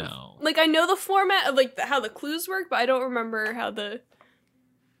totally the format. know. Like I know the format of like how the clues work, but I don't remember how the.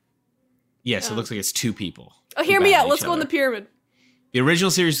 Yes, it looks like it's two people. Oh, hear me out. Let's go in the pyramid. The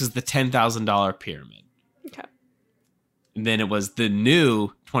original series was the $10,000 pyramid. Okay. And then it was the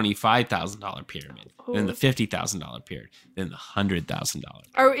new $25,000 pyramid. Oh. Then the $50,000 pyramid. Then the $100,000.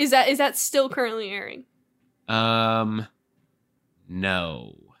 Or is that still currently airing? No.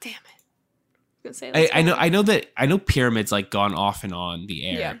 Damn it. I was gonna say I know Pyramid's like gone off and on the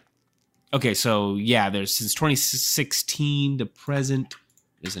air. Yeah. Okay, so yeah, there's since 2016 to present.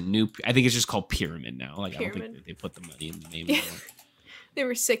 There's a new. I think it's just called Pyramid now. Like Pyramid. I don't think they put the money in the name. Yeah. Anymore. They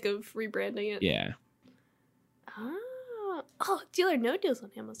were sick of rebranding it. Yeah. Oh, Deal or No Deal's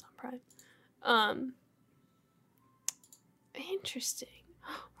on Amazon Prime. Interesting.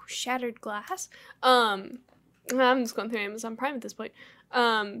 Shattered Glass. I'm just going through Amazon Prime at this point.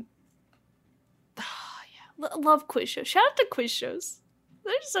 Love quiz shows. Shout out to quiz shows.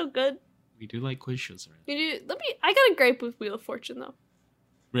 They're so good. We do like quiz shows, right? I got a gripe with Wheel of Fortune though.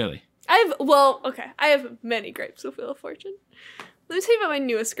 Really? I have many gripes with Wheel of Fortune. Let me tell you about my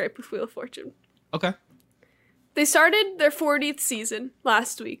newest gripe with Wheel of Fortune. Okay. They started their 40th season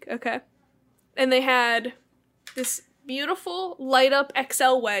last week, okay? And they had this beautiful light up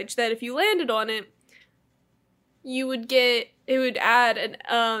XL wedge that if you landed on it, it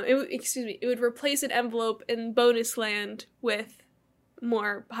would replace an envelope in bonus land with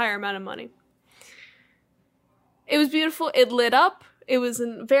higher amount of money. It was beautiful. It lit up. It was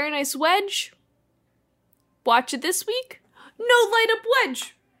a very nice wedge. Watch it this week. No light up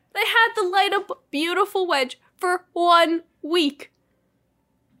wedge. They had the light up beautiful wedge for 1 week.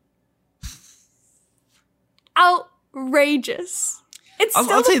 Outrageous.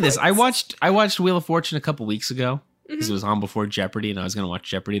 I'll tell you this. I watched Wheel of Fortune a couple weeks ago because it was on before Jeopardy, and I was going to watch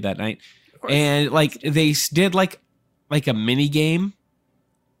Jeopardy that night. And like they did like a mini game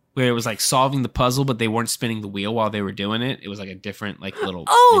where it was like solving the puzzle, but they weren't spinning the wheel while they were doing it. It was like a different like little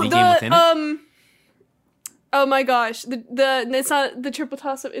mini game within it. Oh my gosh, it's not the triple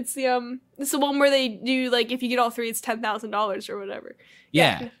toss up. It's the one where they do like if you get all three, it's $10,000 or whatever.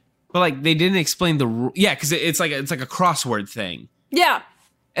 Yeah. But like they didn't explain the because it's like a crossword thing. Yeah.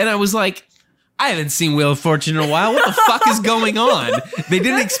 And I was like, I haven't seen Wheel of Fortune in a while. What the fuck is going on? They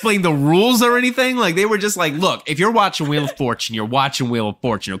didn't explain the rules or anything. Like they were just like, look, if you're watching Wheel of Fortune, you're watching Wheel of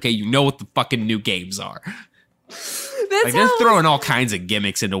Fortune. Okay, you know what the fucking new games are. They're throwing all kinds of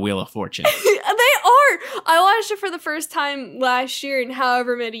gimmicks into Wheel of Fortune. They are. I watched it for the first time last year in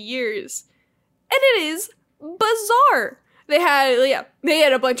however many years, and it is bizarre. They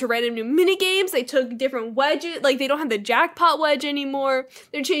had a bunch of random new mini games. They took different wedges. Like they don't have the jackpot wedge anymore.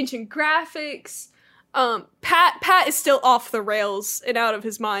 They're changing graphics. Pat is still off the rails and out of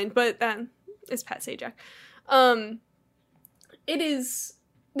his mind, but it's Pat Sajak. It is.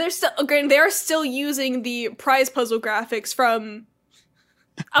 They are still using the prize puzzle graphics from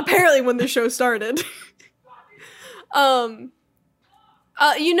apparently when the show started. We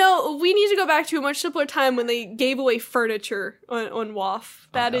need to go back to a much simpler time when they gave away furniture on WAF.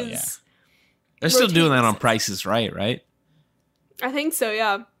 They're still doing that on Price is Right? I think so,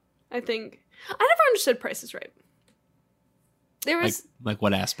 yeah. I never understood Price is Right. There was like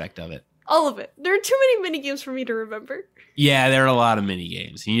what aspect of it? All of it. There are too many mini games for me to remember. Yeah, there are a lot of mini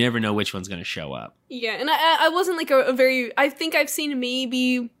games. You never know which one's going to show up. Yeah, and I wasn't like a very... I think I've seen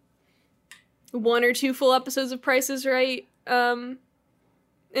maybe 1 or 2 full episodes of Price is Right. And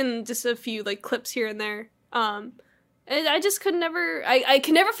just a few like clips here and there. And I just could never... I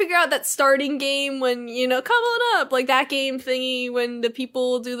can never figure out that starting game when, you know, come on up. Like that game thingy when the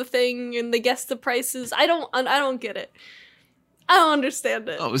people do the thing and they guess the prices. I don't get it. I don't understand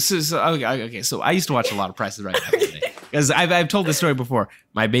it. Oh, okay. So I used to watch a lot of Prices Right back in the day. Because I've told this story before.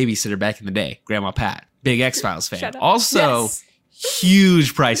 My babysitter back in the day, Grandma Pat, big X-Files fan. Also,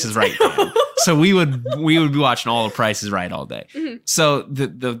 huge Prices Right fan. So we would be watching all the Prices Right all day. Mm-hmm. So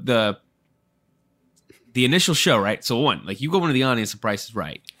the initial show, right? So one, like you go into the audience of Price is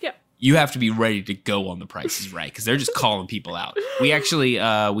Right. Yeah. You have to be ready to go on the Price is Right because they're just calling people out. We actually,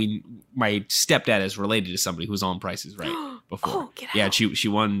 my stepdad is related to somebody who was on Price is Right before. Oh, get out. Yeah, she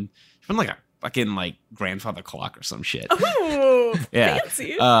won like a fucking like grandfather clock or some shit. Oh, yeah.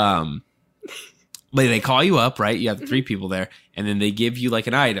 Fancy. Like they call you up, right? You have 3 people there, and then they give you like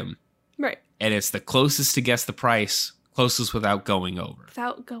an item, right? And it's the closest to guess the price, closest without going over.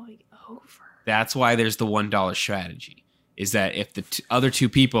 Without going over. That's why there's the $1 strategy. Is that if the other 2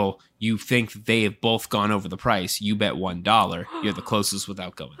 people, you think that they have both gone over the price, you bet $1. You're the closest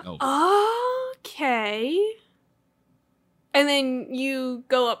without going over. Okay. And then you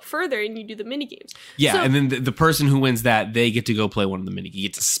go up further and you do the mini games. Yeah, so, and then the person who wins that, they get to go play one of the mini games. You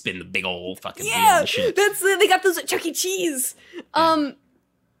get to spin the big old fucking wheel and shit. They got those at Chuck E. Cheese. Yeah.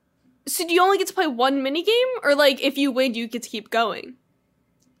 So do you only get to play one mini game, or like if you win, you get to keep going?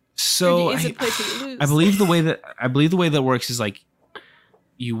 So I believe the way that works is like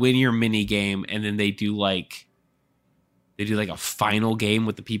you win your mini game, and then they do like a final game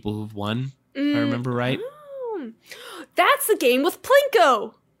with the people who've won. If I remember right. That's the game with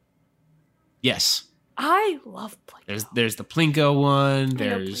Plinko. Yes. I love Plinko. There's the Plinko one.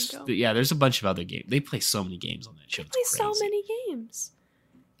 There's a bunch of other games. They play so many games on that show. They play so many games.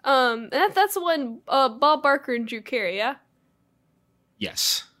 That's the one Bob Barker and Drew Carey, yeah?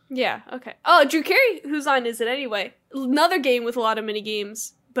 Yes. Yeah, okay. Oh, Drew Carey, who's on Is It Anyway? Another game with a lot of mini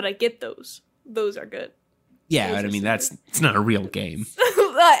games, but I get those. Those are good. Yeah, but I mean it's not a real game.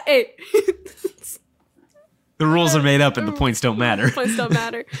 Hey. The rules are made up and the points don't matter. Points don't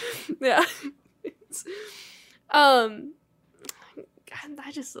matter. Yeah. I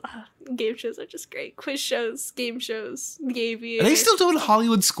just game shows are just great. Quiz shows, game shows, the Aviator. Are they still doing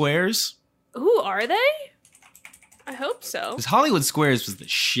Hollywood Squares? Ooh, are they? I hope so. Because Hollywood Squares was the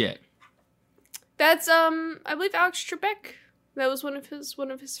shit. That's I believe Alex Trebek. That was one of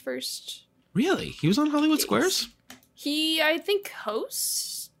his first. Really? He was on Hollywood Squares? He, I think,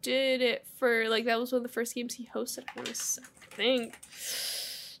 hosted it for like that was one of the first games he hosted. I think.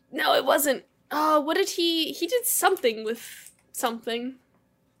 No, it wasn't. Oh, what did he did something with something.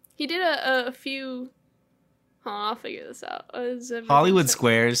 He did a few. I'll figure this out. Hollywood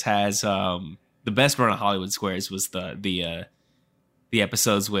Squares has the best part of Hollywood Squares was the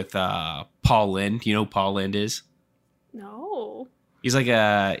episodes with Paul Lynde. You know who Paul Lynde is? No. He's like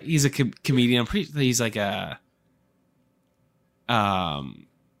a comedian. I'm pretty. He's like a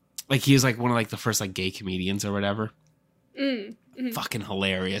like he was like one of like the first like gay comedians or whatever. Mm-hmm. Fucking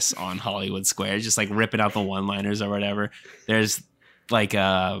hilarious on Hollywood Squares, just like ripping out the one-liners or whatever. There's like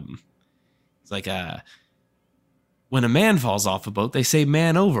it's like when a man falls off a boat, they say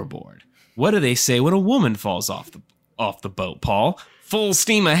 "man overboard." What do they say when a woman falls off the boat, Paul? Full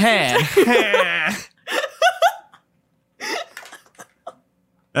steam ahead.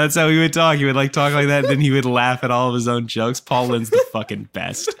 That's how he would talk. He would like talk like that, and then he would laugh at all of his own jokes. Paul Lynde's the fucking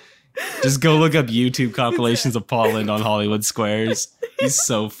best. Just go look up YouTube compilations of Paul Lynde on Hollywood Squares. He's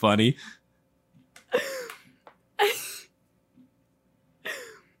so funny.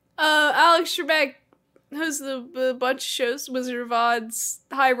 Alex Trebek hosts a bunch of shows: Wizard of Oz,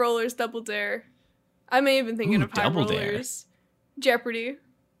 High Rollers, Double Dare. I may even thinking of High Rollers, Jeopardy.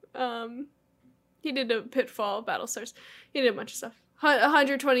 He did a Pitfall, Battlestars. He did a bunch of stuff.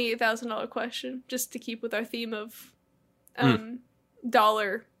 $128,000 question, just to keep with our theme of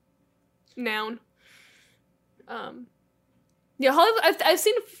dollar noun. Yeah, Hollywood. I've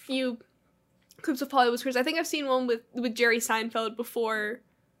seen a few clips of Hollywood Squares. I think I've seen one with Jerry Seinfeld before,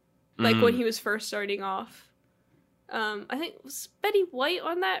 like when he was first starting off. I think was Betty White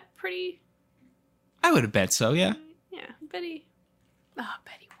on that pretty. I would have bet so. Yeah. Yeah, Betty. Oh,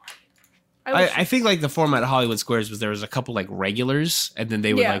 Betty White. I think like the format of Hollywood Squares was there was a couple like regulars, and then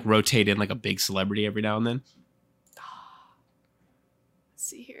they would like rotate in like a big celebrity every now and then. Let's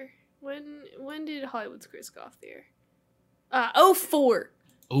see here. When did Hollywood Squares go off the air? 04.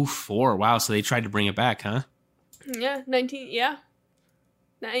 Oh, 4. Wow. So they tried to bring it back, huh? Yeah, 19. Yeah.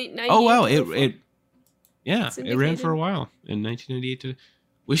 Oh wow! It ran for syndicated. a while in 1998.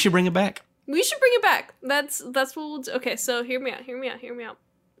 We should bring it back. We should bring it back. That's what we'll do. Okay, so hear me out.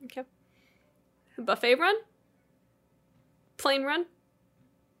 Okay. Buffet run? Plane run?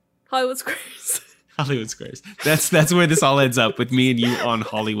 Hollywood Squares. Hollywood Squares. That's where this all ends up, with me and you on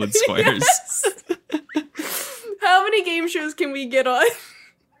Hollywood Squares. Yes. How many game shows can we get on?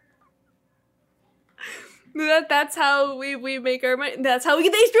 That's how we make our money. That's how we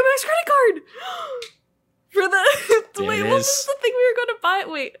get the HBO Max credit card. For the wait, what was the thing we were going to buy?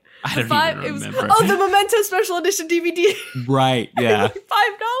 Wait, I don't even remember. The Memento Special Edition DVD. Right? Yeah. $5.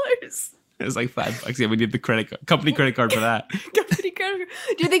 It was like $5. Yeah, we need the company credit card for that. Company credit card.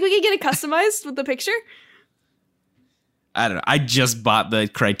 Do you think we could get it customized with the picture? I don't know. I just bought the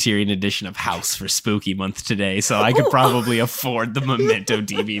Criterion edition of House for Spooky Month today, so I could probably afford the Memento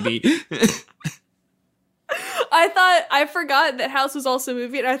DVD. I forgot that House was also a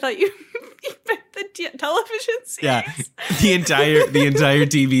movie, and I thought you meant the television series. Yeah, the entire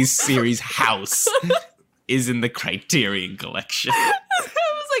TV series House is in the Criterion collection. I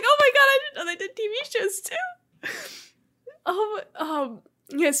was like, oh my god, I didn't know they did TV shows too.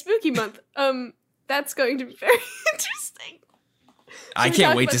 Yeah, Spooky Month. That's going to be very interesting. I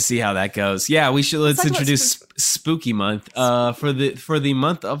can't wait to see how that goes. Yeah, let's introduce Spooky Month. For the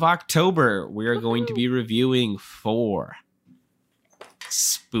month of October, we are going to be reviewing 4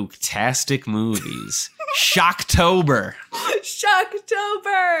 spooktastic movies. Shocktober.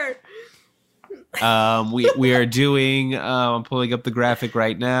 We are doing I'm pulling up the graphic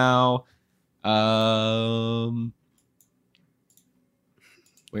right now.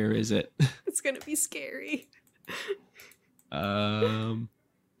 Where is it? It's gonna be scary.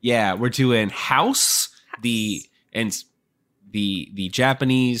 Yeah, we're doing House, the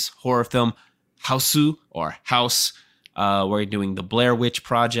Japanese horror film Hausu or House. We're doing The Blair Witch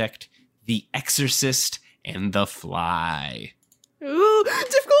Project, The Exorcist, and The Fly. Ooh,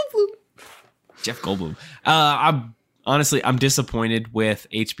 Jeff Goldblum. I'm disappointed with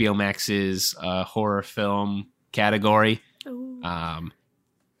HBO Max's horror film category. Ooh.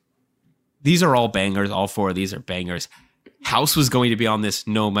 These are all bangers. All 4 of these are bangers. House was going to be on this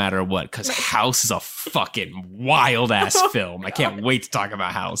no matter what, because House is a fucking wild ass film. I can't wait to talk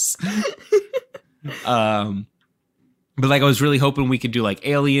about House. But like I was really hoping we could do like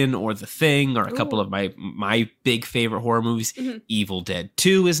Alien or The Thing or a couple of my big favorite horror movies. Mm-hmm. Evil Dead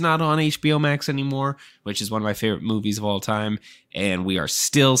 2 is not on HBO Max anymore, which is one of my favorite movies of all time, and we are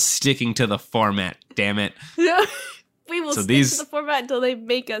still sticking to the format. Damn it. Yeah. We will stick to the format until they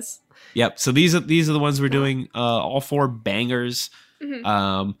make us. Yep. So these are the ones we're doing. All 4 bangers.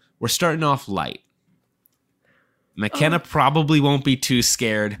 Mm-hmm. We're starting off light. McKenna probably won't be too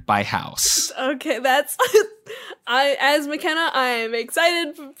scared by House. Okay, that's as McKenna, I am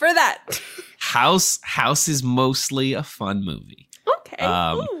excited for that. House is mostly a fun movie. Okay.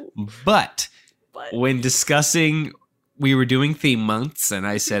 But when discussing, we were doing theme months, and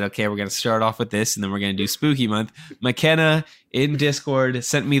I said, okay, we're going to start off with this, and then we're going to do Spooky Month. McKenna in Discord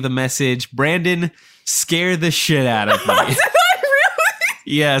sent me the message, Brandon, scare the shit out of me. Did I really?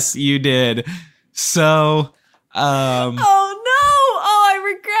 Yes, you did. So, oh no! Oh, I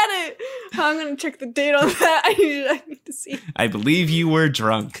regret it. I'm going to check the date on that. I need to see. I believe you were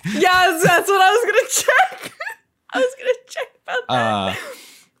drunk. Yes, that's what I was going to check. I was going to check about that.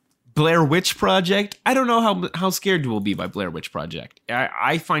 Blair Witch Project. I don't know how scared we'll be by Blair Witch Project.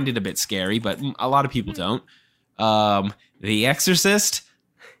 I find it a bit scary, but a lot of people don't. The Exorcist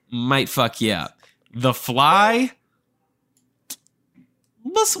might fuck you up. The Fly.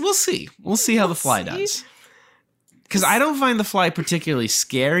 We'll see. We'll see how The Fly does. Because I don't find The Fly particularly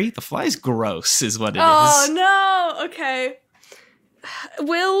scary. The Fly's gross, is what it is. Oh no. Okay.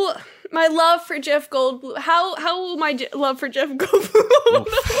 Will my love for Jeff Goldblum? How will my love for Jeff Goldblum?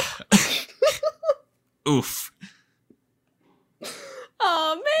 Oof.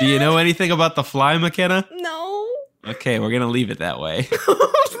 Oh man. Do you know anything about The Fly, McKenna? No. Okay, we're gonna leave it that way.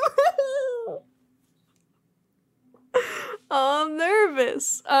 Oh, I'm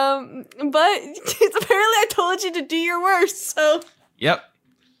nervous. But apparently I told you to do your worst, so. Yep.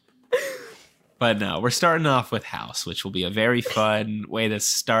 But no, we're starting off with House, which will be a very fun way to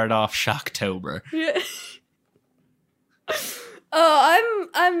start off Shocktober. Yeah. Oh,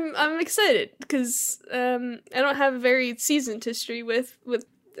 I'm excited because I don't have a very seasoned history with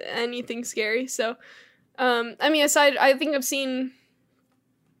anything scary. So, I mean, I think I've seen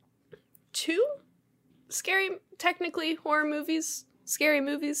 2 technically horror movies, scary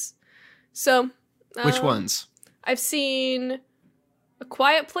movies. So, which ones? I've seen A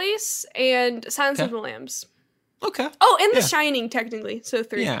Quiet Place, and Silence of the Lambs. Okay. Oh, and The Shining, technically. So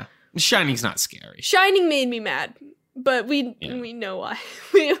 3. Yeah. Shining's not scary. Shining made me mad, but we know why.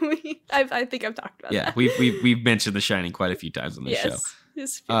 I think I've talked about that. Yeah, we've mentioned The Shining quite a few times on this show.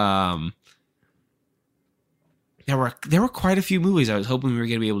 Yes. There were quite a few movies I was hoping we were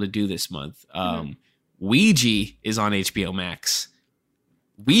going to be able to do this month. Ouija is on HBO Max.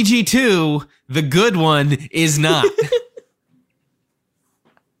 Ouija 2, the good one, is not.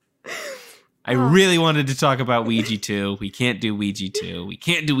 I really wanted to talk about Ouija 2. We can't do Ouija 2. We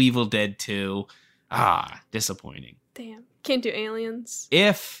can't do Evil Dead 2. Disappointing. Damn. Can't do Aliens.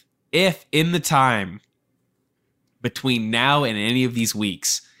 If in the time between now and any of these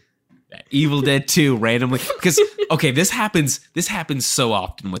weeks, that Evil Dead 2 randomly, because okay, this happens so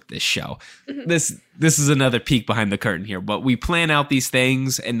often with this show. This is another peek behind the curtain here, but we plan out these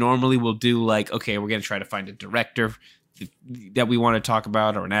things and normally we'll do like, okay, we're going to try to find a director that we want to talk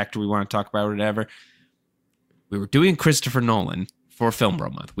about or an actor we want to talk about or whatever. We were doing Christopher Nolan for Film Bro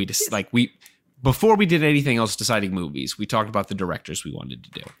Month. We just before we did anything else deciding movies, we talked about the directors we wanted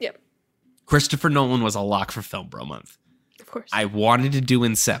to do. Yep. Christopher Nolan was a lock for Film Bro Month. Of course. I wanted to do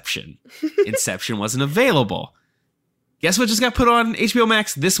Inception. Inception wasn't available. Guess what just got put on HBO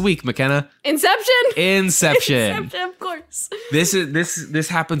Max this week, McKenna? Inception, of course. This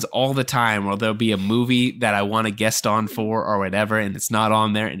happens all the time where there'll be a movie that I want to guest on for or whatever, and it's not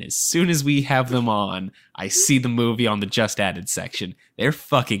on there. And as soon as we have them on, I see the movie on the just added section. They're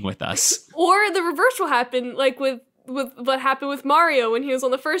fucking with us. Or the reverse will happen, like with what happened with Mario when he was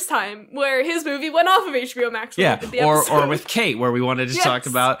on the first time, where his movie went off of HBO Max. Yeah, or with Kate, where we wanted to talk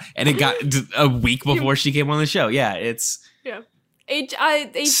about, and it got a week before she came on the show. Yeah, it's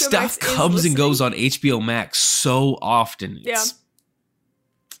HBO stuff Max comes and goes on HBO Max so often.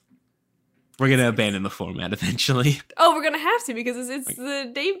 We're gonna abandon the format eventually. Oh, we're gonna have to because it's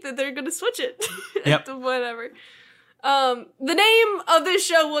the date that they're gonna switch it. Yep. Whatever. The name of this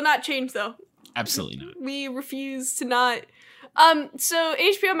show will not change though. Absolutely not. We refuse to not. So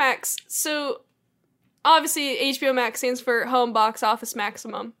HBO Max. So obviously HBO Max stands for Home Box Office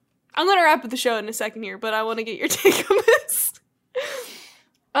Maximum. I'm gonna wrap up the show in a second here, but I want to get your take on this.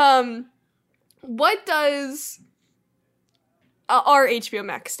 What does our HBO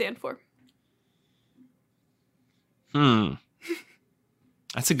Max stand for?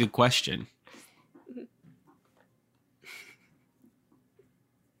 That's a good question.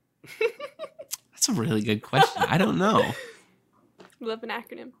 That's a really good question. I don't know. Love an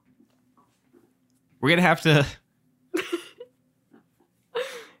acronym. We're gonna have to.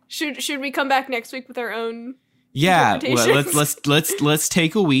 Should we come back next week with our own? Yeah, well, let's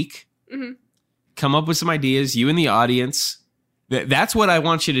take a week. Mm-hmm. Come up with some ideas. You and the audience. That's what I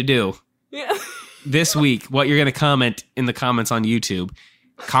want you to do. Yeah. This week, what you're gonna comment in the comments on YouTube.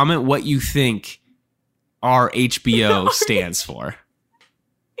 Comment what you think our HBO stands for.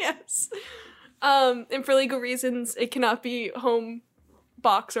 Yes. And for legal reasons, it cannot be home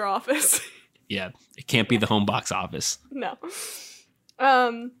box or office. Yeah, it can't be the home box office. No.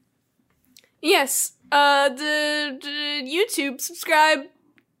 Yes. The YouTube, subscribe,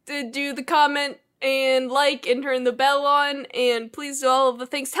 do the comment, and like, and turn the bell on, and please do all of the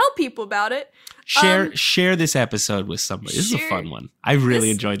things. Tell people about it. Share this episode with somebody. This is a fun one. I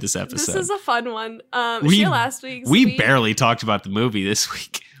really enjoyed this episode. This is a fun one. Share last week's. We barely talked about the movie this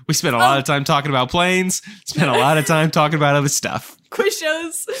week. We spent a lot of time talking about planes. Spent a lot of time talking about other stuff. Quiz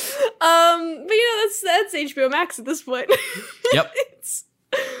shows. But that's HBO Max at this point. Yep.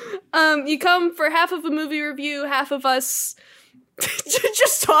 You come for half of a movie review, half of us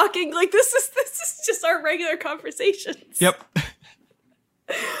just talking. Like this is just our regular conversations. Yep.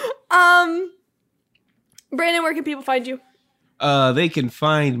 Brandon, where can people find you? They can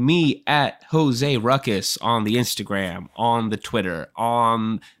find me at Jose Ruckus on the Instagram, on the Twitter,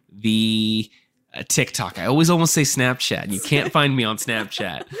 on the TikTok. I always almost say Snapchat. You can't find me on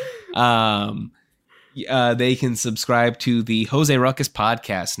Snapchat. They can subscribe to the Jose Ruckus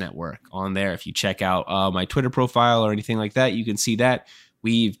Podcast Network on there. If you check out my Twitter profile or anything like that, you can see that.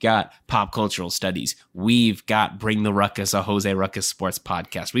 We've got Pop Cultural Studies. We've got Bring the Ruckus, a Jose Ruckus sports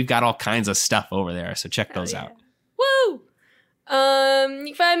podcast. We've got all kinds of stuff over there, so check those out. Woo! You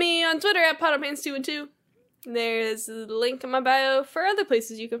can find me on Twitter at PotterPants212. There's a link in my bio for other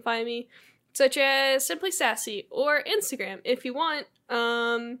places you can find me, such as Simply Sassy or Instagram if you want.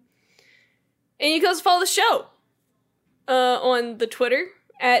 And you can also follow the show on the Twitter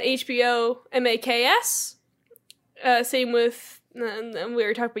at HBOMAKS. Same with, we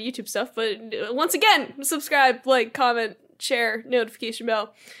already talked about YouTube stuff, but once again, subscribe, like, comment, share, notification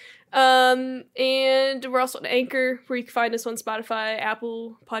bell. And we're also on Anchor, where you can find us on Spotify,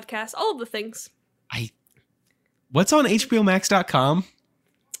 Apple Podcasts, all of the things. What's on HBOMax.com?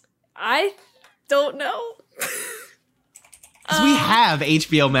 I don't know. Because we have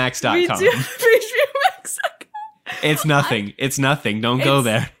HBOMax.com. We do have HBOMax.com. It's nothing. It's nothing. Don't go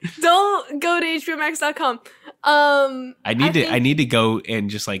there. Don't go to HBOMax.com. I need to go and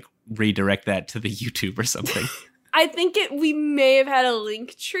just like redirect that to the YouTube or something. I think we may have had a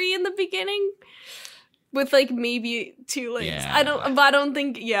link tree in the beginning with like maybe 2 links. Yeah. I don't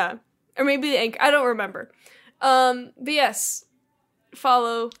think, yeah. Or maybe the Anchor. I don't remember. But yes,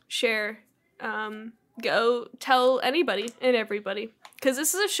 follow, share, go tell anybody and everybody. Because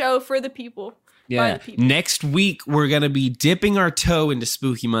this is a show for the people. Yeah. By the people. Next week, we're going to be dipping our toe into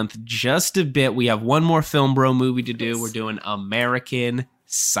Spooky Month just a bit. We have one more Film Bro movie to do. Yes. We're doing American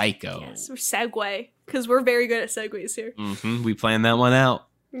Psycho. Yes, we're segue. Because we're very good at segues here. We planned that one out.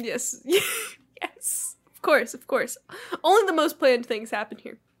 Yes. Yes. Of course. Only the most planned things happen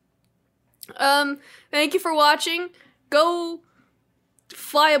here. Thank you for watching. Go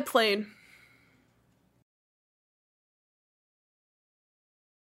fly a plane.